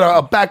 dude, if you got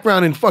a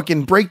background in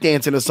fucking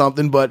breakdancing or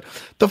something, but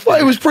the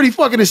fight was pretty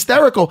fucking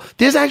hysterical.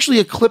 There's actually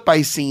a clip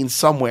I seen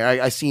somewhere.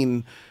 I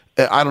seen...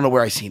 I don't know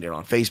where I seen it,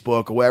 on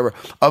Facebook or wherever,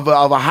 of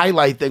a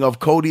highlight thing of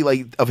Cody,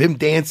 like, of him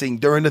dancing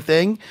during the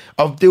thing.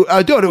 Dude,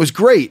 it was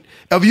great.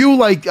 Of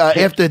you,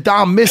 after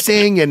Dom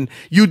missing and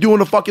you doing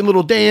a fucking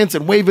little dance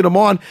and waving him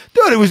on.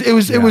 Dude, it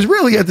was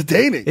really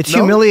entertaining. It's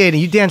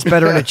humiliating. You dance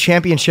better in a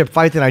championship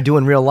fight than I do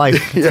in real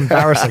life. It's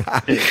embarrassing.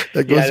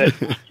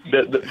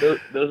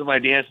 Those are my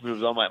dance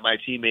moves. All my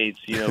teammates,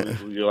 we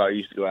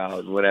used to go out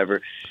and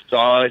whatever. So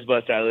I always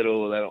bust that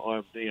little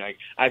arm thing.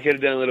 I could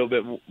have done a little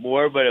bit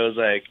more, but it was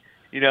like,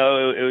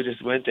 it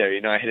just went there.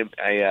 I hit him.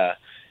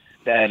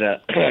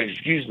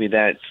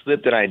 That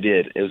slip that I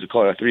did. It was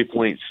called a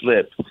 3-point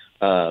slip.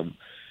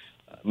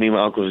 Me and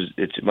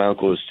my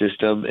uncle's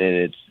system, and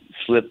it's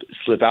slip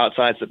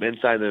outside, slip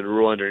inside, then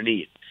roll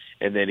underneath.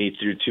 And then he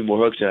threw 2 more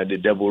hooks, and I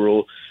did double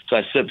roll. So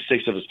I slipped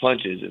 6 of his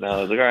punches, and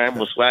I was like, all right, I'm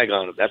gonna swag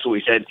on him. That's what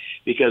we said,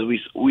 because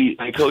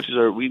my coaches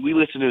we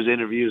listen to his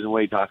interviews and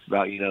what he talks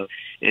about,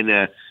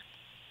 and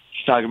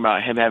he's talking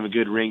about him having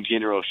good ring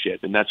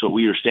generalship, and that's what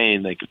we were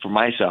saying. Like for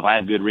myself, I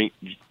have good ring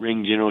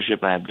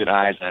generalship. I have good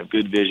eyes. I have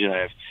good vision.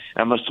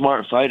 I'm a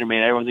smart fighter,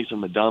 man. Everyone thinks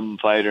I'm a dumb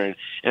fighter, and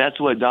that's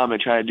what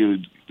Dominic tried to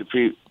do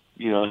to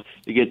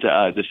get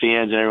the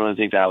fans and everyone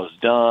think that I was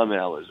dumb and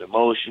I was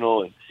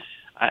emotional. And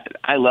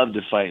I love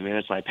to fight, man.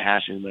 That's my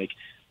passion. Like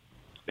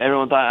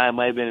everyone thought I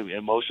might have been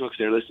emotional because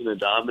they're listening to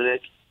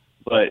Dominic,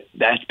 but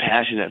that's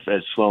passion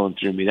that's flowing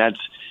through me. That's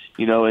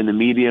in the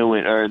media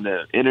or in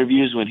the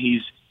interviews when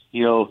he's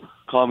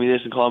call me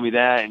this and call me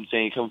that and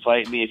saying come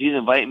fight me. If he's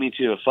inviting me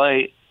to a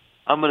fight,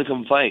 I'm gonna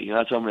come fight.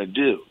 That's what I'm gonna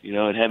do.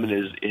 And him and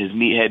his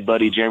meathead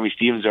buddy Jeremy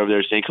Stevens over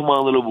there saying, "Come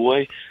on, little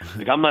boy."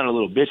 Like I'm not a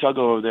little bitch. I'll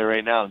go over there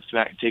right now and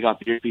take off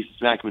the earpiece and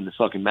smack him in the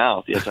fucking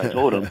mouth. Yes, I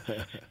told him.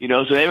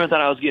 So everyone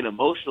thought I was getting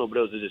emotional, but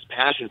it was just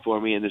passion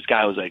for me. And this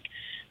guy was like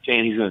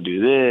saying he's gonna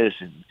do this,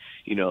 and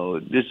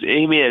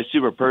he made it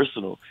super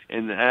personal.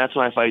 And that's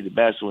when I fight the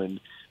best when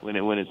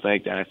it's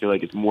like that. I feel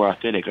like it's more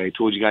authentic. Like I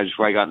told you guys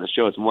before I got on the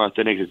show, it's more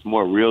authentic. It's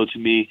more real to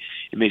me.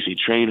 It makes me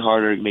train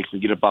harder. It makes me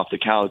get up off the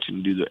couch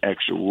and do the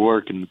extra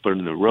work and put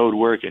in the road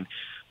work. And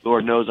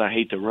Lord knows I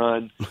hate to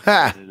run.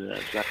 And,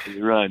 it's not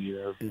to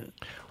run,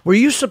 Were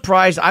you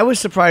surprised? I was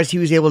surprised he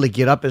was able to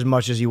get up as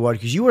much as he was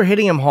because you were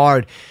hitting him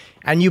hard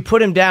and you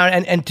put him down.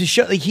 And to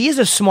show, he is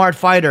a smart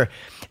fighter.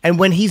 And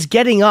when he's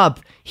getting up,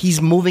 he's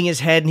moving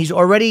his head and he's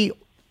already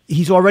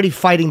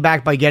fighting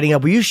back by getting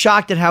up. Were you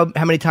shocked at how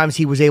many times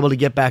he was able to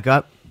get back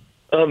up?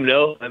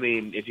 No. I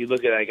mean, if you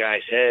look at that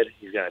guy's head,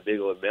 he's got a big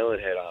old melon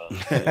head on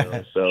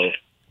him. So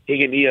he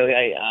can,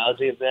 I'll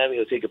take that.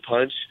 He'll take a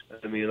punch.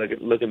 I mean,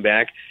 looking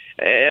back,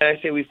 and I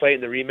say we fight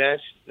in the rematch.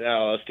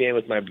 I'll stand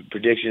with my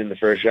prediction in the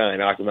first round. I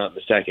knocked him out in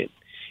the second.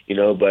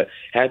 But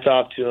hats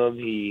off to him.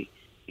 He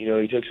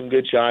took some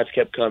good shots,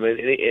 kept coming,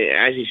 and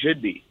as he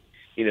should be.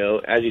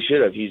 As he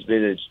should have. He's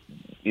been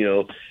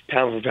a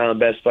pound for pound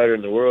best fighter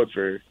in the world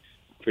for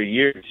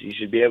years. He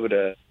should be able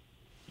to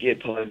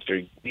get punched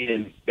or be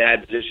in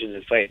bad positions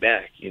and fight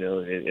back,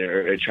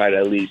 or try to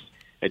at least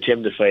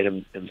attempt to fight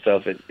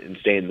himself and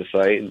stay in the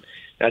fight. And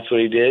that's what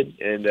he did.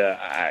 And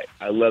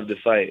I love the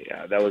fight.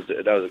 That was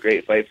a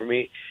great fight for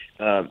me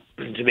to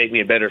make me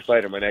a better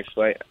fighter. My next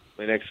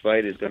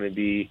fight is going to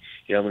be,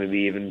 I'm going to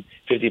be even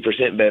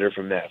 50% better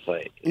from that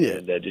fight,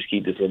 and just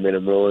keep this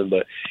momentum rolling.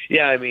 But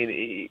yeah, I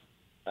mean,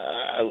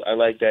 I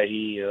like that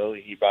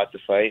he brought the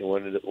fight and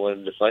wanted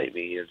to fight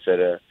me instead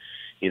of.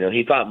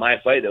 He thought my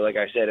fight, though, like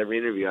I said, every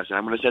interview, I said,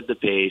 I'm going to set the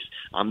pace.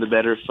 I'm the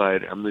better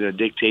fighter. I'm going to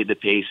dictate the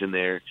pace in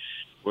there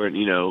where,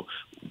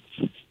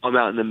 I'm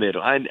out in the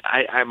middle.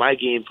 My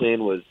game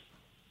plan was,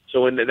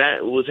 so when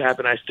that was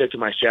happening, I stuck to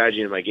my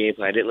strategy and my game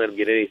plan. I didn't let him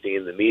get anything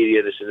in the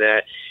media, this and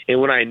that.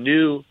 And when I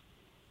knew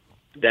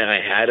that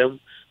I had him,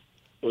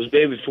 it was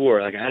way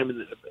before. Like I had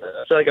him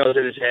I felt like I was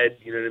in his head,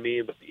 you know what I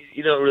mean? But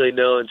you don't really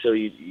know until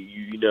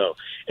you know.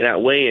 And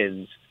at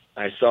weigh-ins,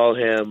 I saw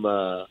him,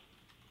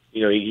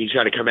 he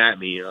tried to come at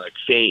me, like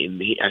faint,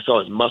 and I saw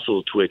his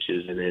muscle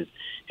twitches and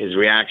his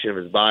reaction of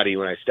his body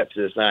when I stepped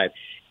to the side.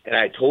 And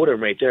I told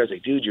him right there, I was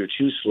like, dude, you're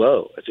too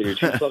slow. I said, you're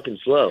too fucking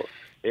slow.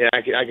 And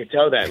I could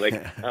tell that. Like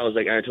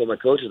I told my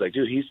coaches, like,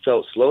 dude, he's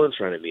felt slow in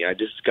front of me. I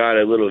just got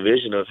a little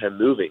vision of him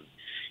moving.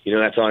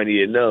 That's all I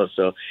needed to know.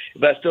 So,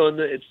 but it's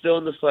still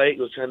in the fight.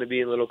 I was trying to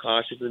be a little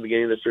cautious in the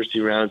beginning of the first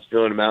 2 rounds,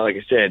 filling him out. Like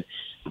I said,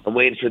 I'm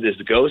waiting for this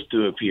ghost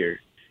to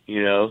appear,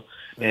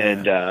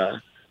 and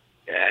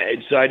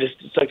so I just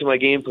stuck to my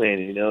game plan,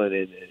 and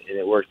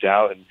it worked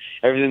out. And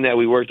everything that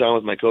we worked on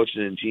with my coaches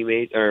and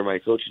teammates,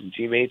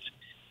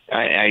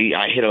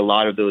 I hit a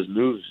lot of those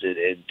moves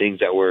and things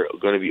that were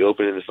going to be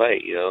open in the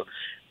fight.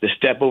 The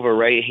step over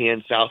right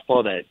hand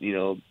southpaw that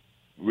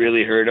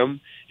really hurt him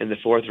in the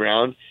 4th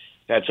round.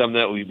 That's something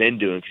that we've been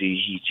doing because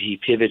he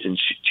pivots and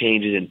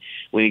changes, and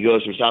when he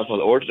goes from southpaw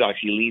to orthodox,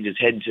 he leans his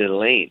head into the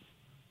lane.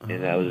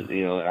 And that was,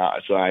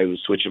 so I was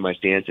switching my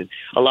stance, and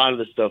a lot of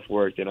the stuff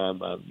worked. And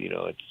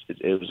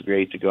it was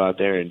great to go out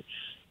there and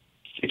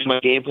stick to my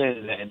game plan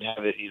and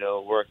have it,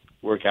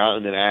 work out.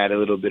 And then add a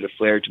little bit of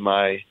flair to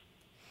my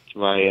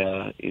fight,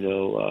 a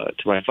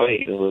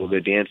little bit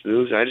of dance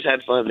moves. I just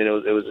had fun, and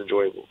it was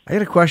enjoyable. I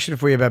got a question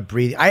for you about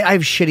breathing. I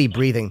have shitty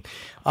breathing.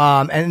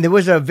 And there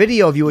was a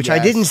video of you, which I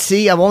didn't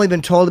see. I've only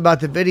been told about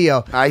the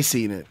video. I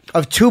seen it.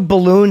 Of 2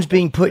 balloons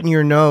being put in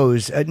your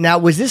nose. Now,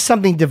 was this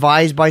something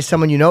devised by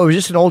someone you know, or was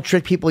this an old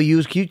trick people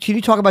use? Can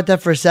you talk about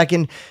that for a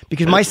second?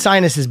 Because my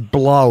sinuses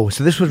blow,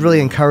 so this was really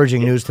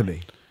encouraging news to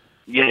me.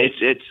 Yeah,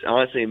 it's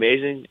honestly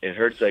amazing. It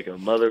hurts like a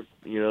mother,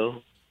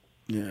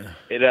 Yeah.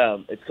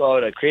 It's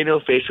called a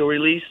craniofacial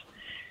release,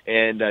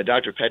 and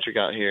Dr. Petrick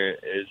out here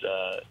is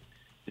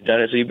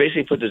done it. So you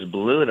basically put this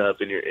balloon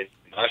up in your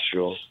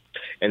nostril,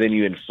 and then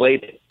you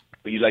inflate it.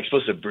 But you're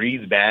supposed to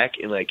breathe back,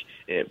 and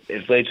it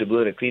inflates the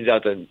balloon. It cleans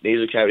out the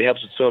nasal cavity. It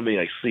helps with so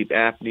many sleep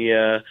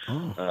apnea,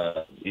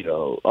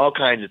 all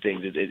kinds of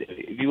things.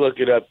 If you look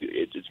it up,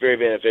 it's very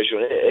beneficial.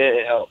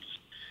 It helps.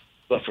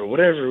 But for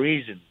whatever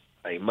reason,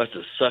 I must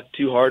have sucked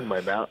too hard in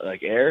my mouth,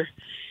 air.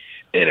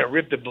 And it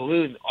ripped the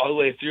balloon all the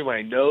way through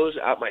my nose,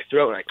 out my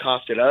throat, and I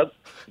coughed it up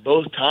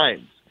both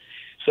times.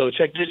 So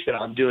check this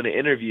out. I'm doing an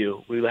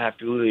interview. We have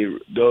to really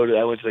go to.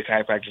 I went to the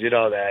chiropractor, did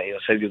all that.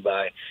 Said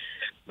goodbye.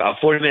 About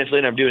 40 minutes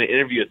later, I'm doing an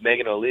interview with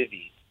Megan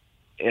O'Leary,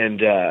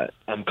 and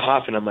I'm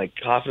coughing. I'm like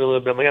coughing a little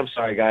bit. I'm like, I'm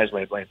sorry, guys,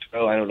 my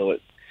throat. I don't know what.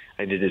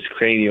 I did this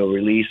cranial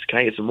release. Can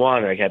I get some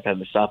water? I kept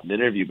having to stop the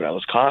interview, but I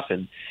was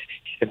coughing,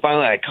 and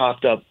finally I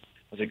coughed up.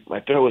 I was like, my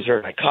throat was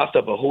hurting. I coughed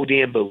up a whole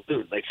damn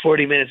balloon. Like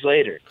 40 minutes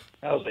later,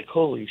 I was like,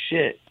 holy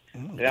shit.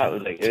 And that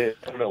was like, I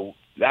don't know.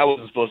 That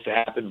wasn't supposed to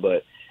happen,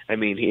 but I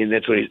mean, and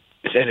that's what he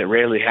said. It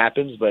rarely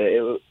happens, but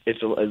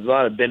it's a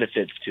lot of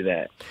benefits to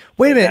that.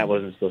 Wait a minute. That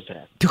wasn't supposed to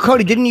happen.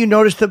 Cody, didn't you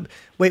notice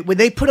when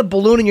they put a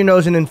balloon in your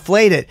nose and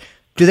inflate it,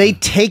 do they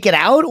take it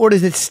out or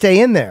does it stay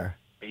in there?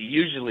 It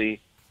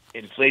usually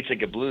inflates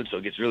like a balloon, so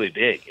it gets really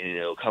big and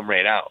it'll come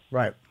right out.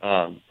 Right.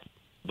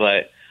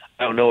 But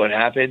I don't know what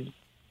happened.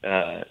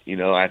 I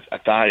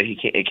thought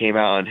it came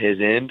out on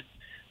his end,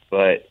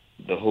 but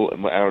I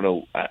don't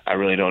know. I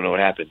really don't know what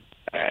happened.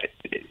 I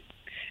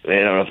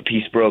don't know if a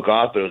piece broke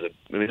off, but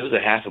it was a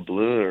half a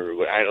balloon or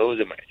what. I know it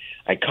was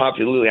I coughed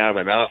it literally out of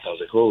my mouth. I was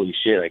like, holy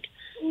shit! Like,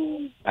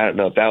 I don't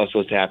know if that was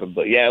supposed to happen,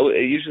 but yeah,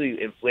 it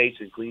usually inflates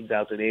and cleans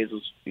out the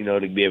nasals, to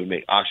be able to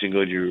make oxygen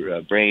go to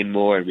your brain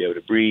more and be able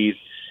to breathe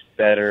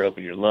better,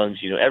 open your lungs.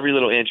 Every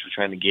little inch we're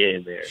trying to get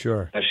in there.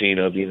 Sure. Especially,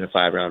 being in a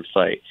 5-round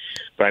fight.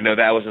 But I know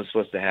that wasn't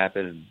supposed to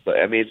happen. But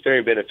I mean, it's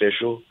very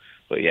beneficial.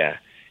 But yeah,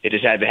 it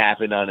just had to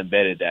happen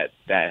unembedded that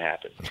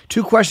happened.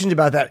 2 questions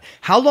about that.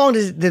 How long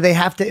do they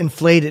have to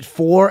inflate it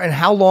for, and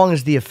how long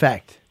is the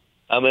effect?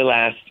 It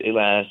lasts.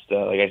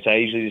 Like I said, I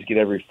usually just get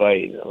every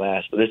fight and it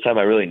lasts. But this time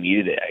I really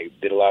needed it. I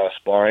did a lot of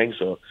sparring,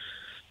 so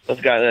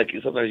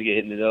sometimes you get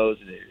hit in the nose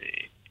and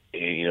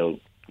it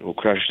will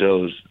crush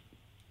those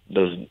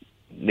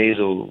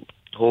nasal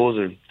holes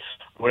or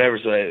whatever,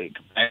 so I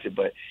compact it.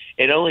 But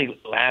it only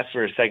lasts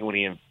for a second when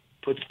he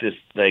puts this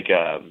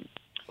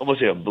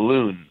almost like a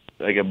balloon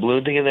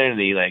thing in there,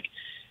 and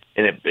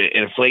it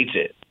inflates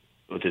it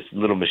with this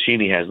little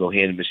machine he has, a little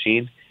hand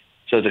machine.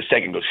 So the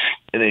second goes,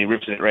 and then he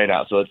rips it right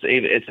out. So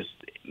it's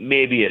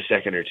maybe a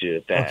second or two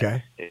at that.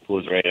 Okay. It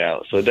pulls right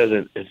out. So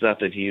it's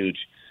nothing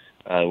huge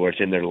where it's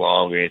in there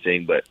long or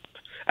anything. But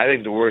I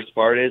think the worst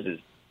part is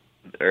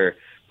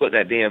putting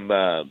that damn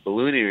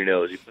balloon in your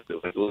nose. You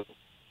put it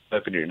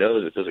up in your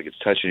nose. It feels like it's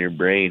touching your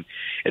brain,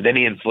 and then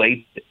he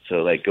inflates it,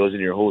 so it goes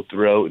in your whole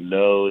throat and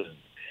nose.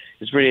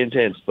 It's pretty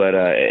intense, but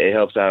it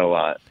helps out a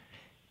lot.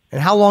 And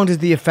how long does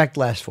the effect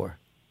last for?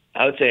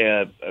 I would say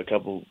a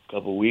couple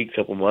weeks,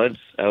 couple months.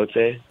 I would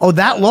say. Oh,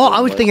 that long? I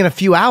was thinking a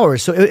few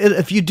hours. So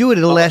if you do it,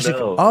 it'll last.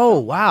 No. Oh,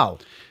 wow!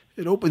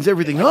 It opens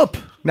everything up.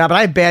 No, but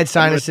I have bad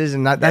sinuses,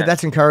 and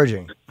that's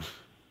encouraging.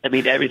 I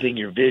mean, everything: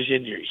 your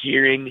vision, your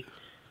hearing,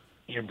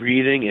 your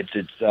breathing. It's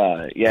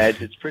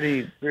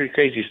pretty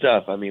crazy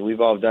stuff. I mean,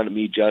 we've all done it.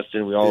 Me,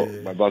 Justin,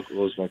 my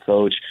buckles, my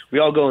coach. We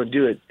all go and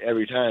do it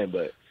every time,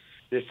 but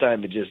this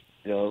time it just.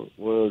 One of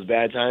those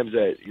bad times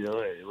that,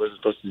 it wasn't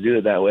supposed to do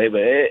it that way,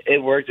 but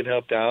it worked and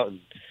helped out, and,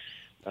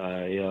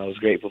 I was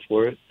grateful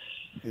for it.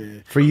 Yeah.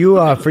 For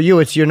you,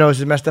 it's your nose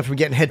is messed up from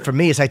getting hit. For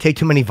me, it's I take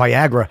too many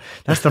Viagra.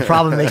 That's the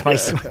problem.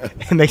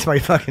 It makes my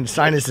fucking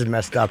sinuses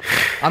messed up.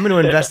 I'm going to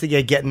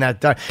investigate getting that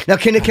done. Now,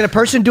 can a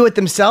person do it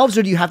themselves,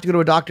 or do you have to go to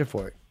a doctor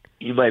for it?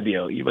 You might be a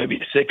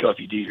sicko if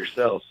you do it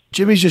yourself.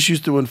 Jimmy's just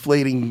used to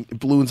inflating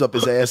balloons up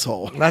his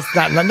asshole. That's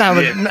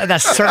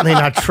that's certainly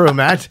not true,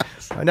 Matt.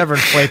 I never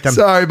inflate them.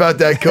 Sorry about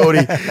that, Cody.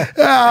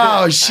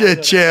 Oh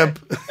shit, champ.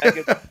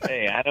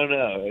 I don't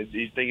know.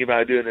 He's thinking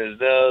about doing his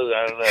nose.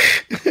 I don't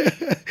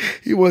know.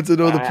 He wants to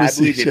know the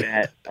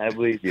procedure. I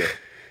believe you.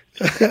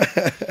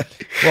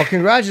 Well,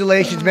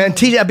 congratulations, man.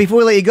 TJ, before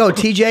we let you go,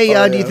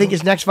 TJ, do you think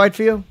his next fight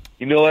for you?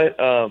 You know what?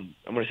 I'm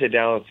going to sit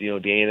down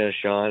with Dana,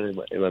 Sean, and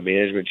my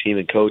management team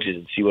and coaches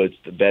and see what's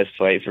the best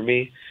fight for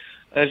me.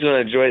 I just want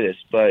to enjoy this,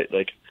 but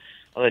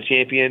I'm a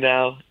champion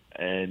now,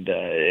 and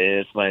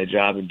it's my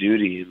job and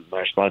duty and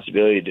my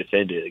responsibility to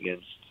defend it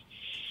against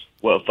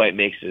what fight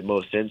makes the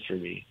most sense for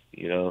me.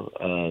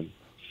 I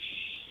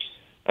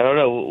don't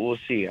know. We'll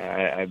see.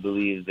 I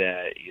believe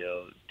that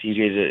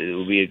it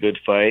will be a good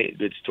fight,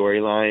 good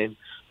storyline.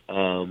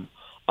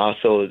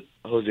 Also,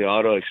 Jose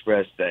Aldo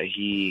expressed that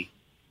he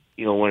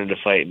wanted to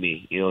fight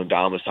me.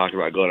 Dom was talking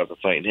about going up and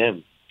fighting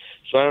him.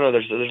 So I don't know.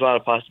 There's a lot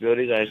of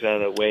possibilities. I just got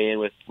to weigh in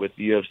with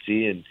the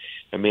UFC and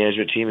our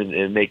management team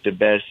and make the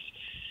best,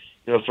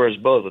 for us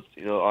both.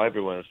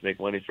 Everyone. Let's make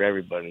money for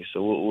everybody.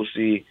 So we'll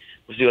see.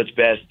 We'll see what's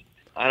best.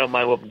 I don't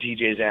mind whooping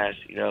TJ's ass.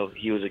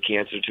 He was a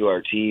cancer to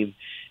our team,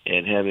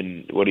 and him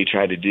and what he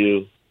tried to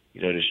do,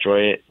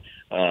 destroy it.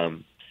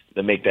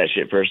 To make that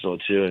shit personal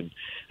too. And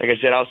like I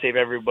said, I'll spare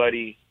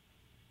everybody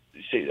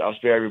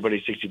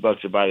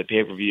 $60 to buy the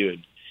pay-per-view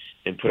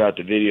and put out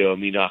the video of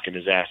me knocking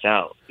his ass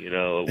out, when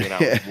I was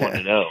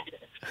 1-0.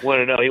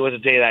 1-0. He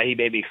wasn't saying that he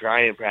made me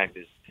cry in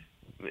practice.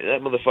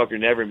 That motherfucker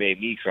never made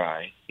me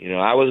cry.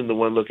 I wasn't the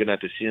one looking at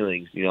the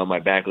ceilings, on my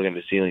back looking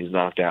at the ceilings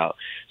knocked out.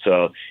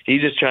 So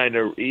he's just trying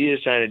to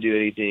do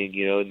anything,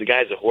 the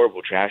guy's a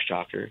horrible trash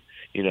talker,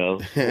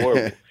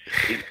 horrible.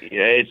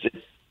 It's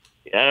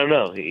I don't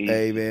know.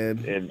 Hey,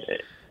 man.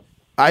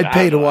 I'd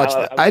pay to watch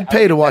that. I'd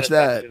pay to watch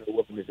that.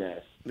 Whooping his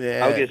ass.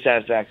 Yeah. I would get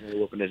satisfaction in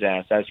whooping his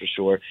ass. That's for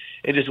sure.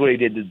 And just what he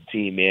did to the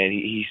team, man.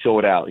 He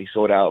sold out. He's a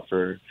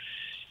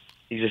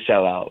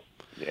sellout.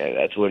 Yeah,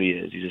 that's what he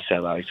is. He's a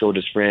sellout. He sold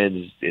his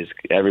friends, his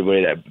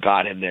everybody that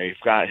got him there. He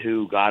forgot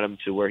who got him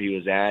to where he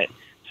was at.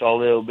 Saw a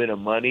little bit of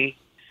money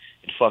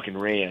and fucking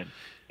ran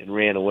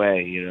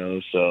away, you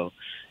know. So,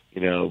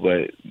 you know,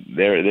 but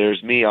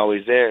there's me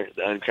always there,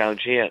 the uncrowned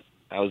champ.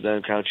 I was the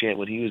uncrowned champ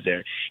when he was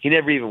there. He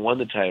never even won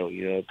the title,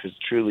 you know, because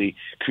truly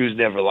Cruz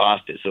never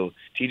lost it. So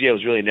TJ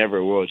was really never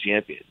a world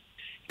champion.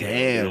 Damn.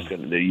 They're just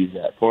going to use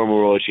that. Former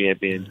world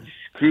champion.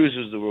 Cruz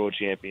was the world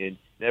champion.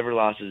 Never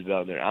lost his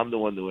belt there. I'm the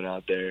one that went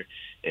out there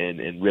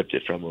and ripped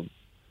it from him.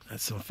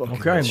 That's some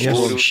fucking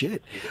yes.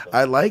 shit.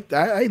 I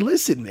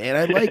listen, man.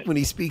 I like when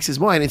he speaks his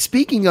mind. And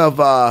speaking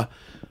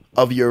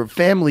of your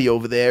family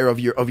over there, of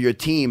your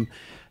team,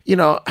 you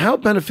know, how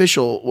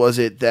beneficial was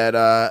it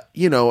that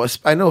you know,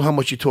 I know how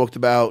much you talked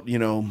about, you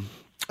know,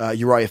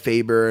 Uriah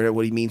Faber and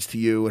what he means to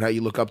you and how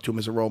you look up to him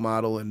as a role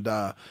model, and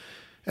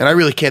I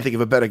really can't think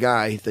of a better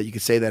guy that you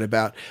could say that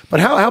about.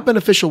 But how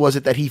beneficial was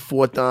it that he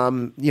fought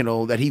Dom, you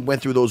know, that he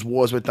went through those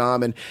wars with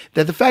Dom, and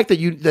that the fact that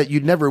you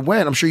never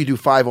went, I'm sure you do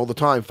 5 all the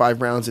time, 5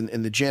 rounds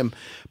in the gym,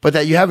 but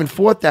that you haven't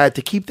fought that,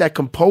 to keep that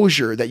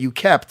composure that you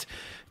kept,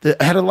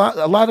 that had a lot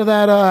of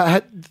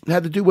that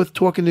had to do with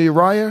talking to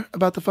Uriah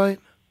about the fight?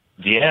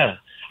 Yeah,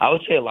 I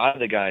would say a lot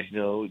of the guys, you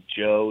know,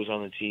 Joe was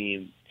on the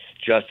team,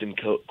 Justin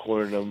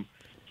cornered him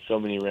so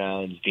many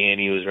rounds,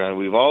 Danny was around.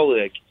 We've all,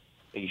 like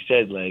you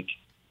said, like,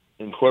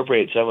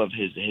 incorporate some of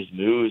his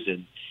moves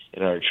in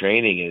our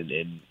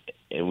training,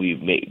 and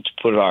we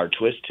put our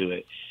twist to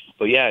it.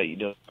 But yeah, you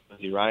know,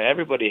 Uriah,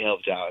 everybody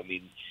helped out. I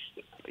mean,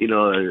 you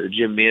know, our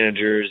gym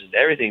managers and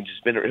everything,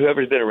 just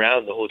whoever's been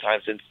around the whole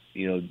time since,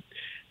 you know,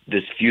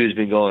 this feud's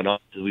been going on.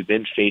 We've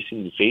been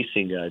facing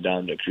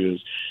Dominick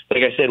Cruz.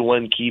 Like I said,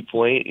 one key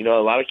point, you know,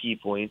 a lot of key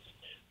points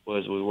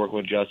was we work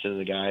with Justin and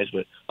the guys,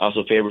 but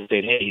also Faber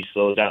said, hey, he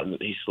slows down in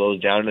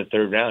the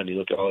 3rd round. You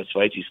look at all his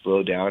fights, he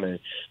slowed down, and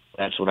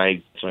that's when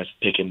I was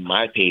picking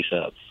my pace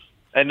up.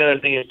 Another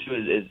thing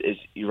is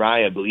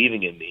Uriah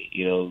believing in me.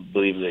 You know,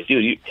 believing like,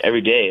 dude,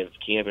 every day of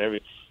camp,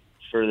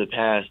 for the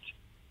past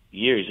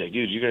year, he's like,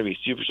 dude, you're gonna be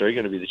a superstar. You're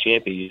gonna be the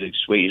champion. You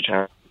just wait your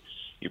time.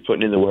 You're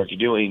putting in the work. You're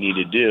doing what you need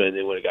to do. And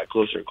then when it got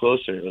closer and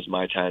closer, it was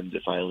my time to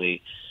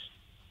finally,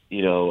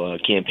 you know,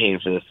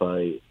 campaign for the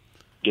fight,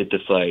 get the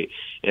fight.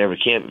 And every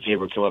camp, Faber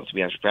would come up to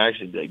me after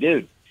practice and be like,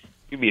 dude,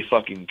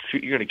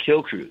 you're gonna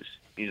kill Cruz.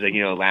 He's like,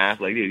 you know,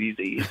 laugh like,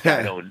 dude,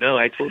 I don't know.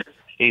 I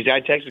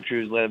texted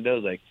Cruz and let him know,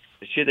 like,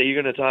 the shit that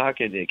you're gonna talk,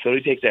 and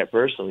Cody takes that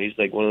personally. He's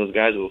like one of those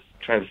guys who will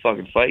try to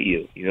fucking fight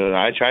you. You know,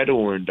 I tried to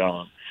warn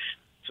Dom.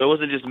 So it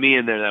wasn't just me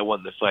in there that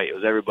won the fight. It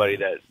was everybody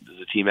that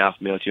was a Team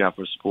Alpha male, Team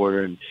Alpha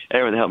supporter, and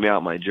everyone that helped me out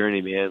on my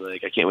journey, man.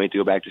 Like, I can't wait to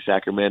go back to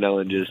Sacramento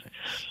and just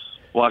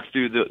walk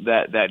through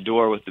that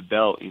door with the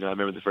belt. You know, I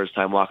remember the first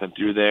time walking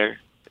through there,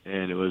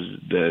 and it was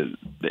the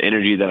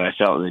energy that I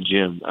felt in the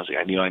gym. I was like,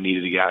 I knew I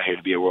needed to get out here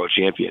to be a world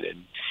champion,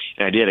 and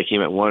I did. I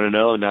came at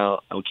 1-0.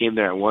 Now I came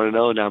there at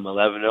 1-0. Now I'm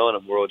 11-0, and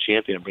I'm world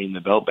champion. I'm bringing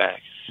the belt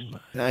back.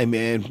 Hey,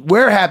 man,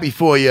 we're happy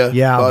for you.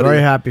 Yeah, buddy. I'm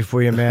very happy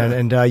for you, man.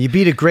 And you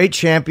beat a great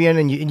champion,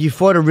 and you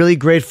fought a really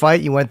great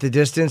fight. You went the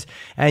distance,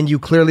 and you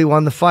clearly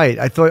won the fight.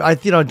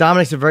 You know,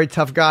 Dominick's a very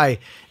tough guy,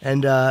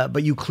 and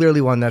but you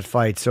clearly won that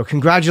fight. So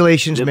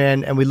congratulations,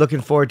 man, and we're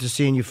looking forward to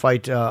seeing you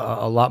fight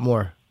a lot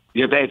more.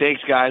 Yeah,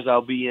 thanks, guys.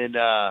 I'll be in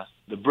the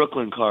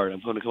Brooklyn card.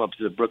 I'm going to come up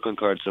to the Brooklyn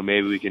card, so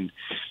maybe we can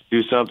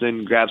do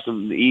something, grab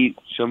something to eat,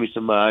 show me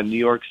some New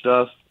York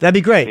stuff. That'd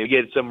be great. Maybe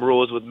get some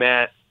rules with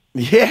Matt.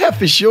 Yeah,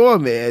 for sure,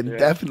 man. Yeah.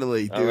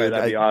 Definitely, dude. All right,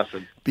 that'd be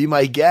awesome. Be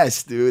my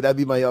guest, dude. That'd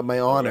be my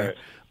honor. Right.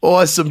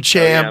 Awesome,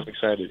 champ. Yeah, I'm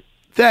excited.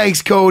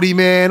 Thanks, Cody,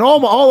 man.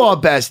 All our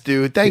best,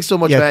 dude. Thanks so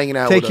much for hanging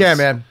out with us. Take care,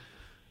 man.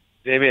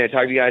 Hey, man.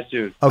 Talk to you guys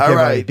soon. Okay, all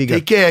right. Buddy,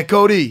 take care,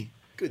 Cody.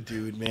 Good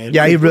dude, man.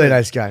 Yeah, he's a really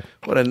nice guy.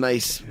 What a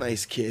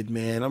nice kid,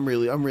 man. I'm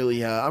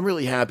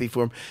really happy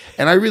for him,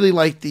 and I really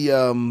like the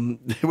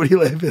What are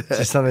you laughing at?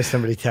 Just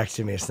somebody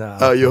texted me. It's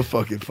not. Oh, you're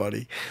fucking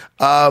funny.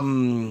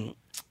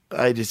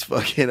 I just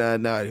fucking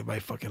no, my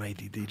fucking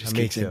IDD just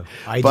kicks in.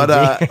 IDD? But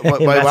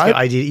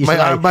my IDD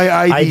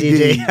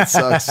IDD.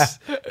 sucks.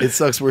 It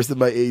sucks worse than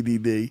my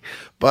ADD.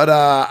 But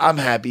I'm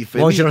happy for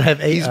him. Well, you don't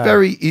have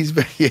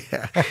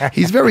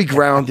he's very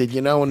grounded, you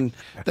know, and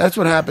that's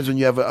what happens when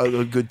you have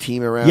a good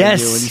team around you. And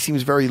he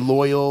seems very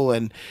loyal,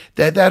 and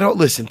that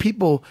listen,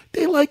 people,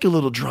 they like a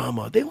little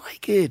drama. They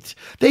like it.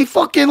 They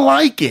fucking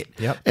like it.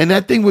 Yep. And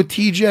that thing with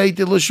TJ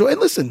Dillashaw, and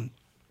listen.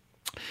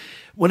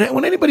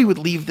 When anybody would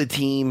leave the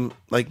team,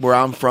 like where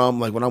I'm from,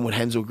 like when I'm with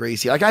Renzo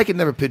Gracie, like I could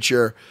never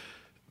picture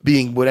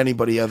being with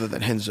anybody other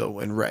than Renzo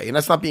and Ray. And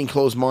that's not being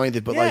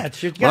closed-minded, but like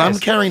when I'm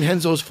carrying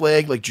Renzo's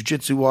flag, like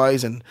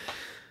jiu-jitsu-wise, and,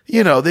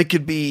 you know, there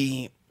could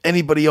be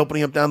anybody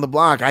opening up down the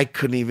block.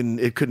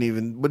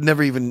 Would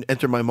never even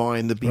enter my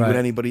mind to be with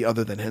anybody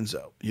other than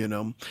Renzo, you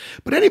know?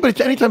 But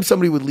anytime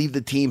somebody would leave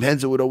the team,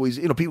 Renzo would always,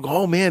 you know, people go,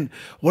 oh man,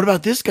 what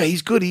about this guy?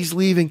 He's good, he's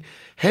leaving.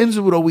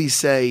 Renzo would always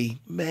say,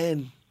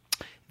 man,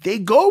 they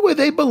go where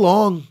they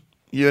belong.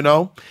 you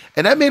know?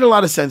 And that made a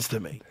lot of sense to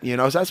me, you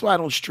know? So that's why I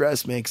don't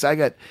stress, man, because I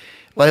got,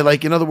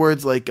 like in other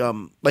words, like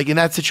in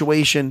that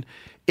situation,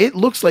 it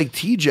looks like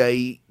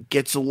TJ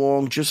gets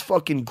along just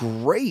fucking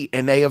great,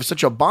 and they have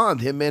such a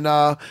bond, him and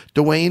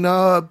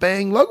Dwayne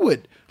Bang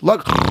Ludwig.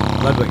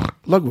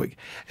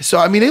 So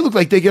I mean, they look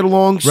like they get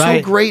along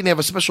so great, and they have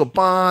a special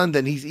bond.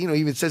 And he's,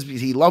 even says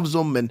he loves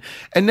them.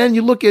 And then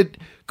you look at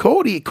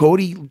Cody.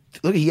 Cody,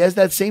 look, he has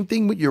that same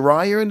thing with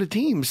Uriah and the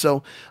team.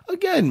 So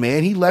again,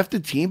 man, he left the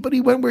team, but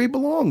he went where he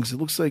belongs. It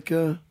looks like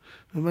am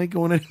I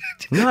going in?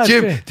 No,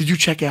 Jim, great. did you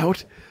check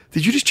out?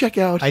 Did you just check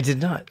out? I did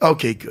not.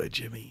 Okay, good,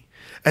 Jimmy.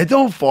 And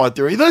don't fart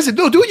through it. Listen,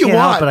 don't do what you Can't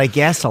want. help it, I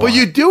guess a lot. But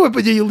you do it,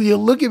 but you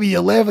look at me,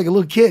 you laugh like a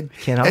little kid.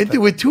 Can't help and it.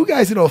 we're two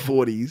guys in our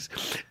 40s,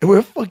 and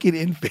we're fucking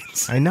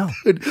infants. I know.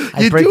 You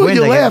break do it, wind,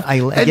 you laugh. I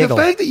and giggle.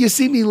 the fact that you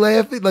see me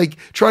laughing, like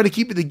trying to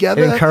keep it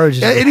together. It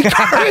encourages me.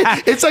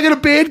 It's like a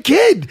bad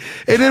kid.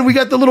 And then we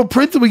got the little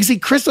prince, and we can see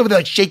Chris over there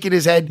like shaking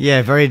his head.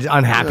 Yeah, very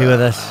unhappy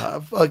with us.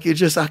 Fuck, you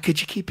just,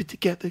 could you keep it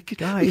together?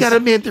 Guys. We got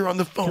Amanda on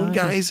the phone,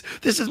 guys.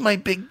 This is my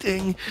big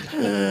thing.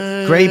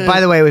 Great. By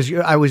the way,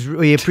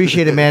 we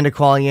appreciate Amanda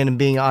calling in and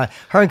being on.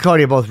 Her and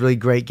Cody are both really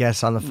great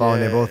guests on the phone.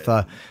 Yeah.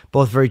 They're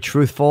both very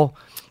truthful.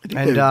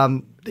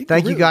 And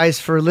thank you guys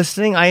for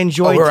listening. I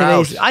enjoyed we're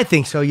today's. out. I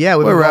think so. Yeah,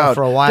 we've been We're going out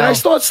for a while. Did I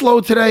start slow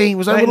today?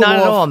 Was I a little Not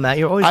off? at all, Matt.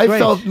 You're always I great.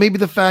 felt maybe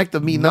the fact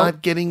of me Nope.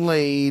 not getting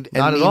laid and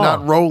Not at me all.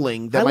 not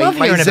rolling. That I love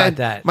hearing zen, about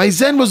that. My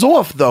zen was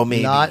off though.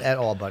 Maybe Not at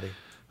all, buddy.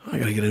 I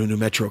gotta get a new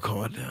Metro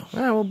card now. All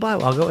right, we'll buy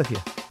one. I'll go with you.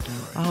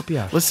 I'll help you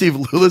out. Let's see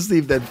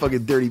if that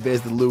fucking dirty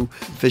bastard Lou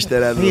fished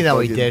that out of the You know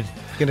what he fucking- did.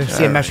 He's going to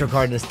see a Metro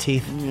card in his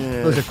teeth.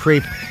 Lou's a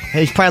creep.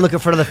 Hey, he's probably looking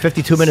for another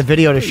 52-minute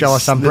video to show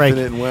us on break.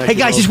 sniffing it and Hey,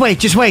 guys, whacking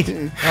just wait.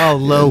 Oh,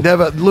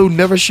 Lou.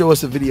 Never show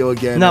us a video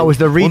again. No, it was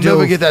the redo. We'll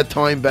never get that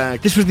time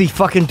back. This was the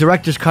fucking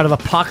director's cut of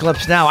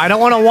Apocalypse Now. I don't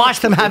want to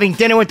watch them having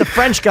dinner with the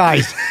French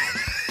guys.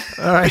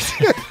 All right.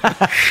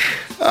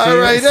 All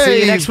right, See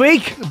you hey. next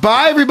week.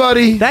 Bye,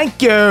 everybody.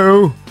 Thank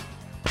you.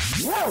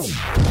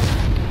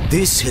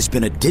 This has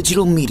been a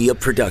digital media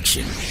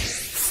production.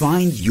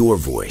 Find your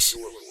voice.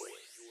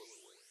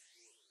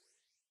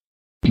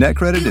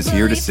 NetCredit is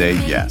here to say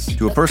yes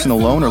to a personal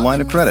loan or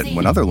line of credit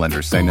when other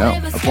lenders say no.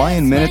 Apply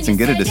in minutes and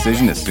get a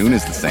decision as soon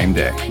as the same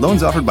day.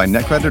 Loans offered by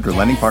NetCredit or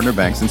lending partner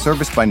banks and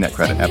serviced by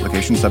NetCredit.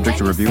 Application subject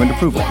to review and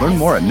approval. Learn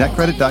more at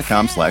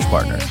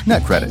netcredit.com/partners.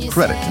 NetCredit.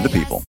 Credit to the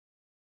people.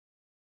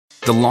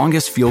 The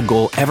longest field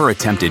goal ever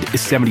attempted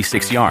is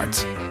 76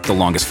 yards. The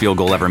longest field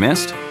goal ever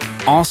missed?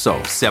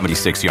 Also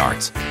 76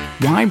 yards.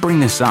 Why bring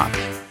this up?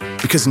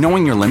 Because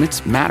knowing your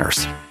limits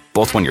matters,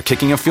 both when you're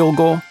kicking a field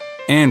goal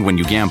and when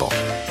you gamble.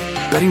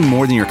 Betting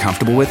more than you're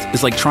comfortable with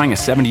is like trying a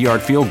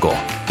 70-yard field goal.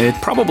 It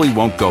probably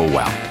won't go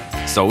well.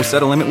 So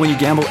set a limit when you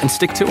gamble and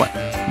stick to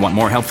it. Want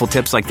more helpful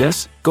tips like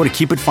this? Go to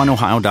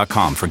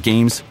keepitfunohio.com for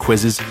games,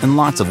 quizzes, and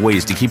lots of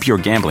ways to keep your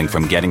gambling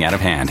from getting out of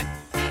hand.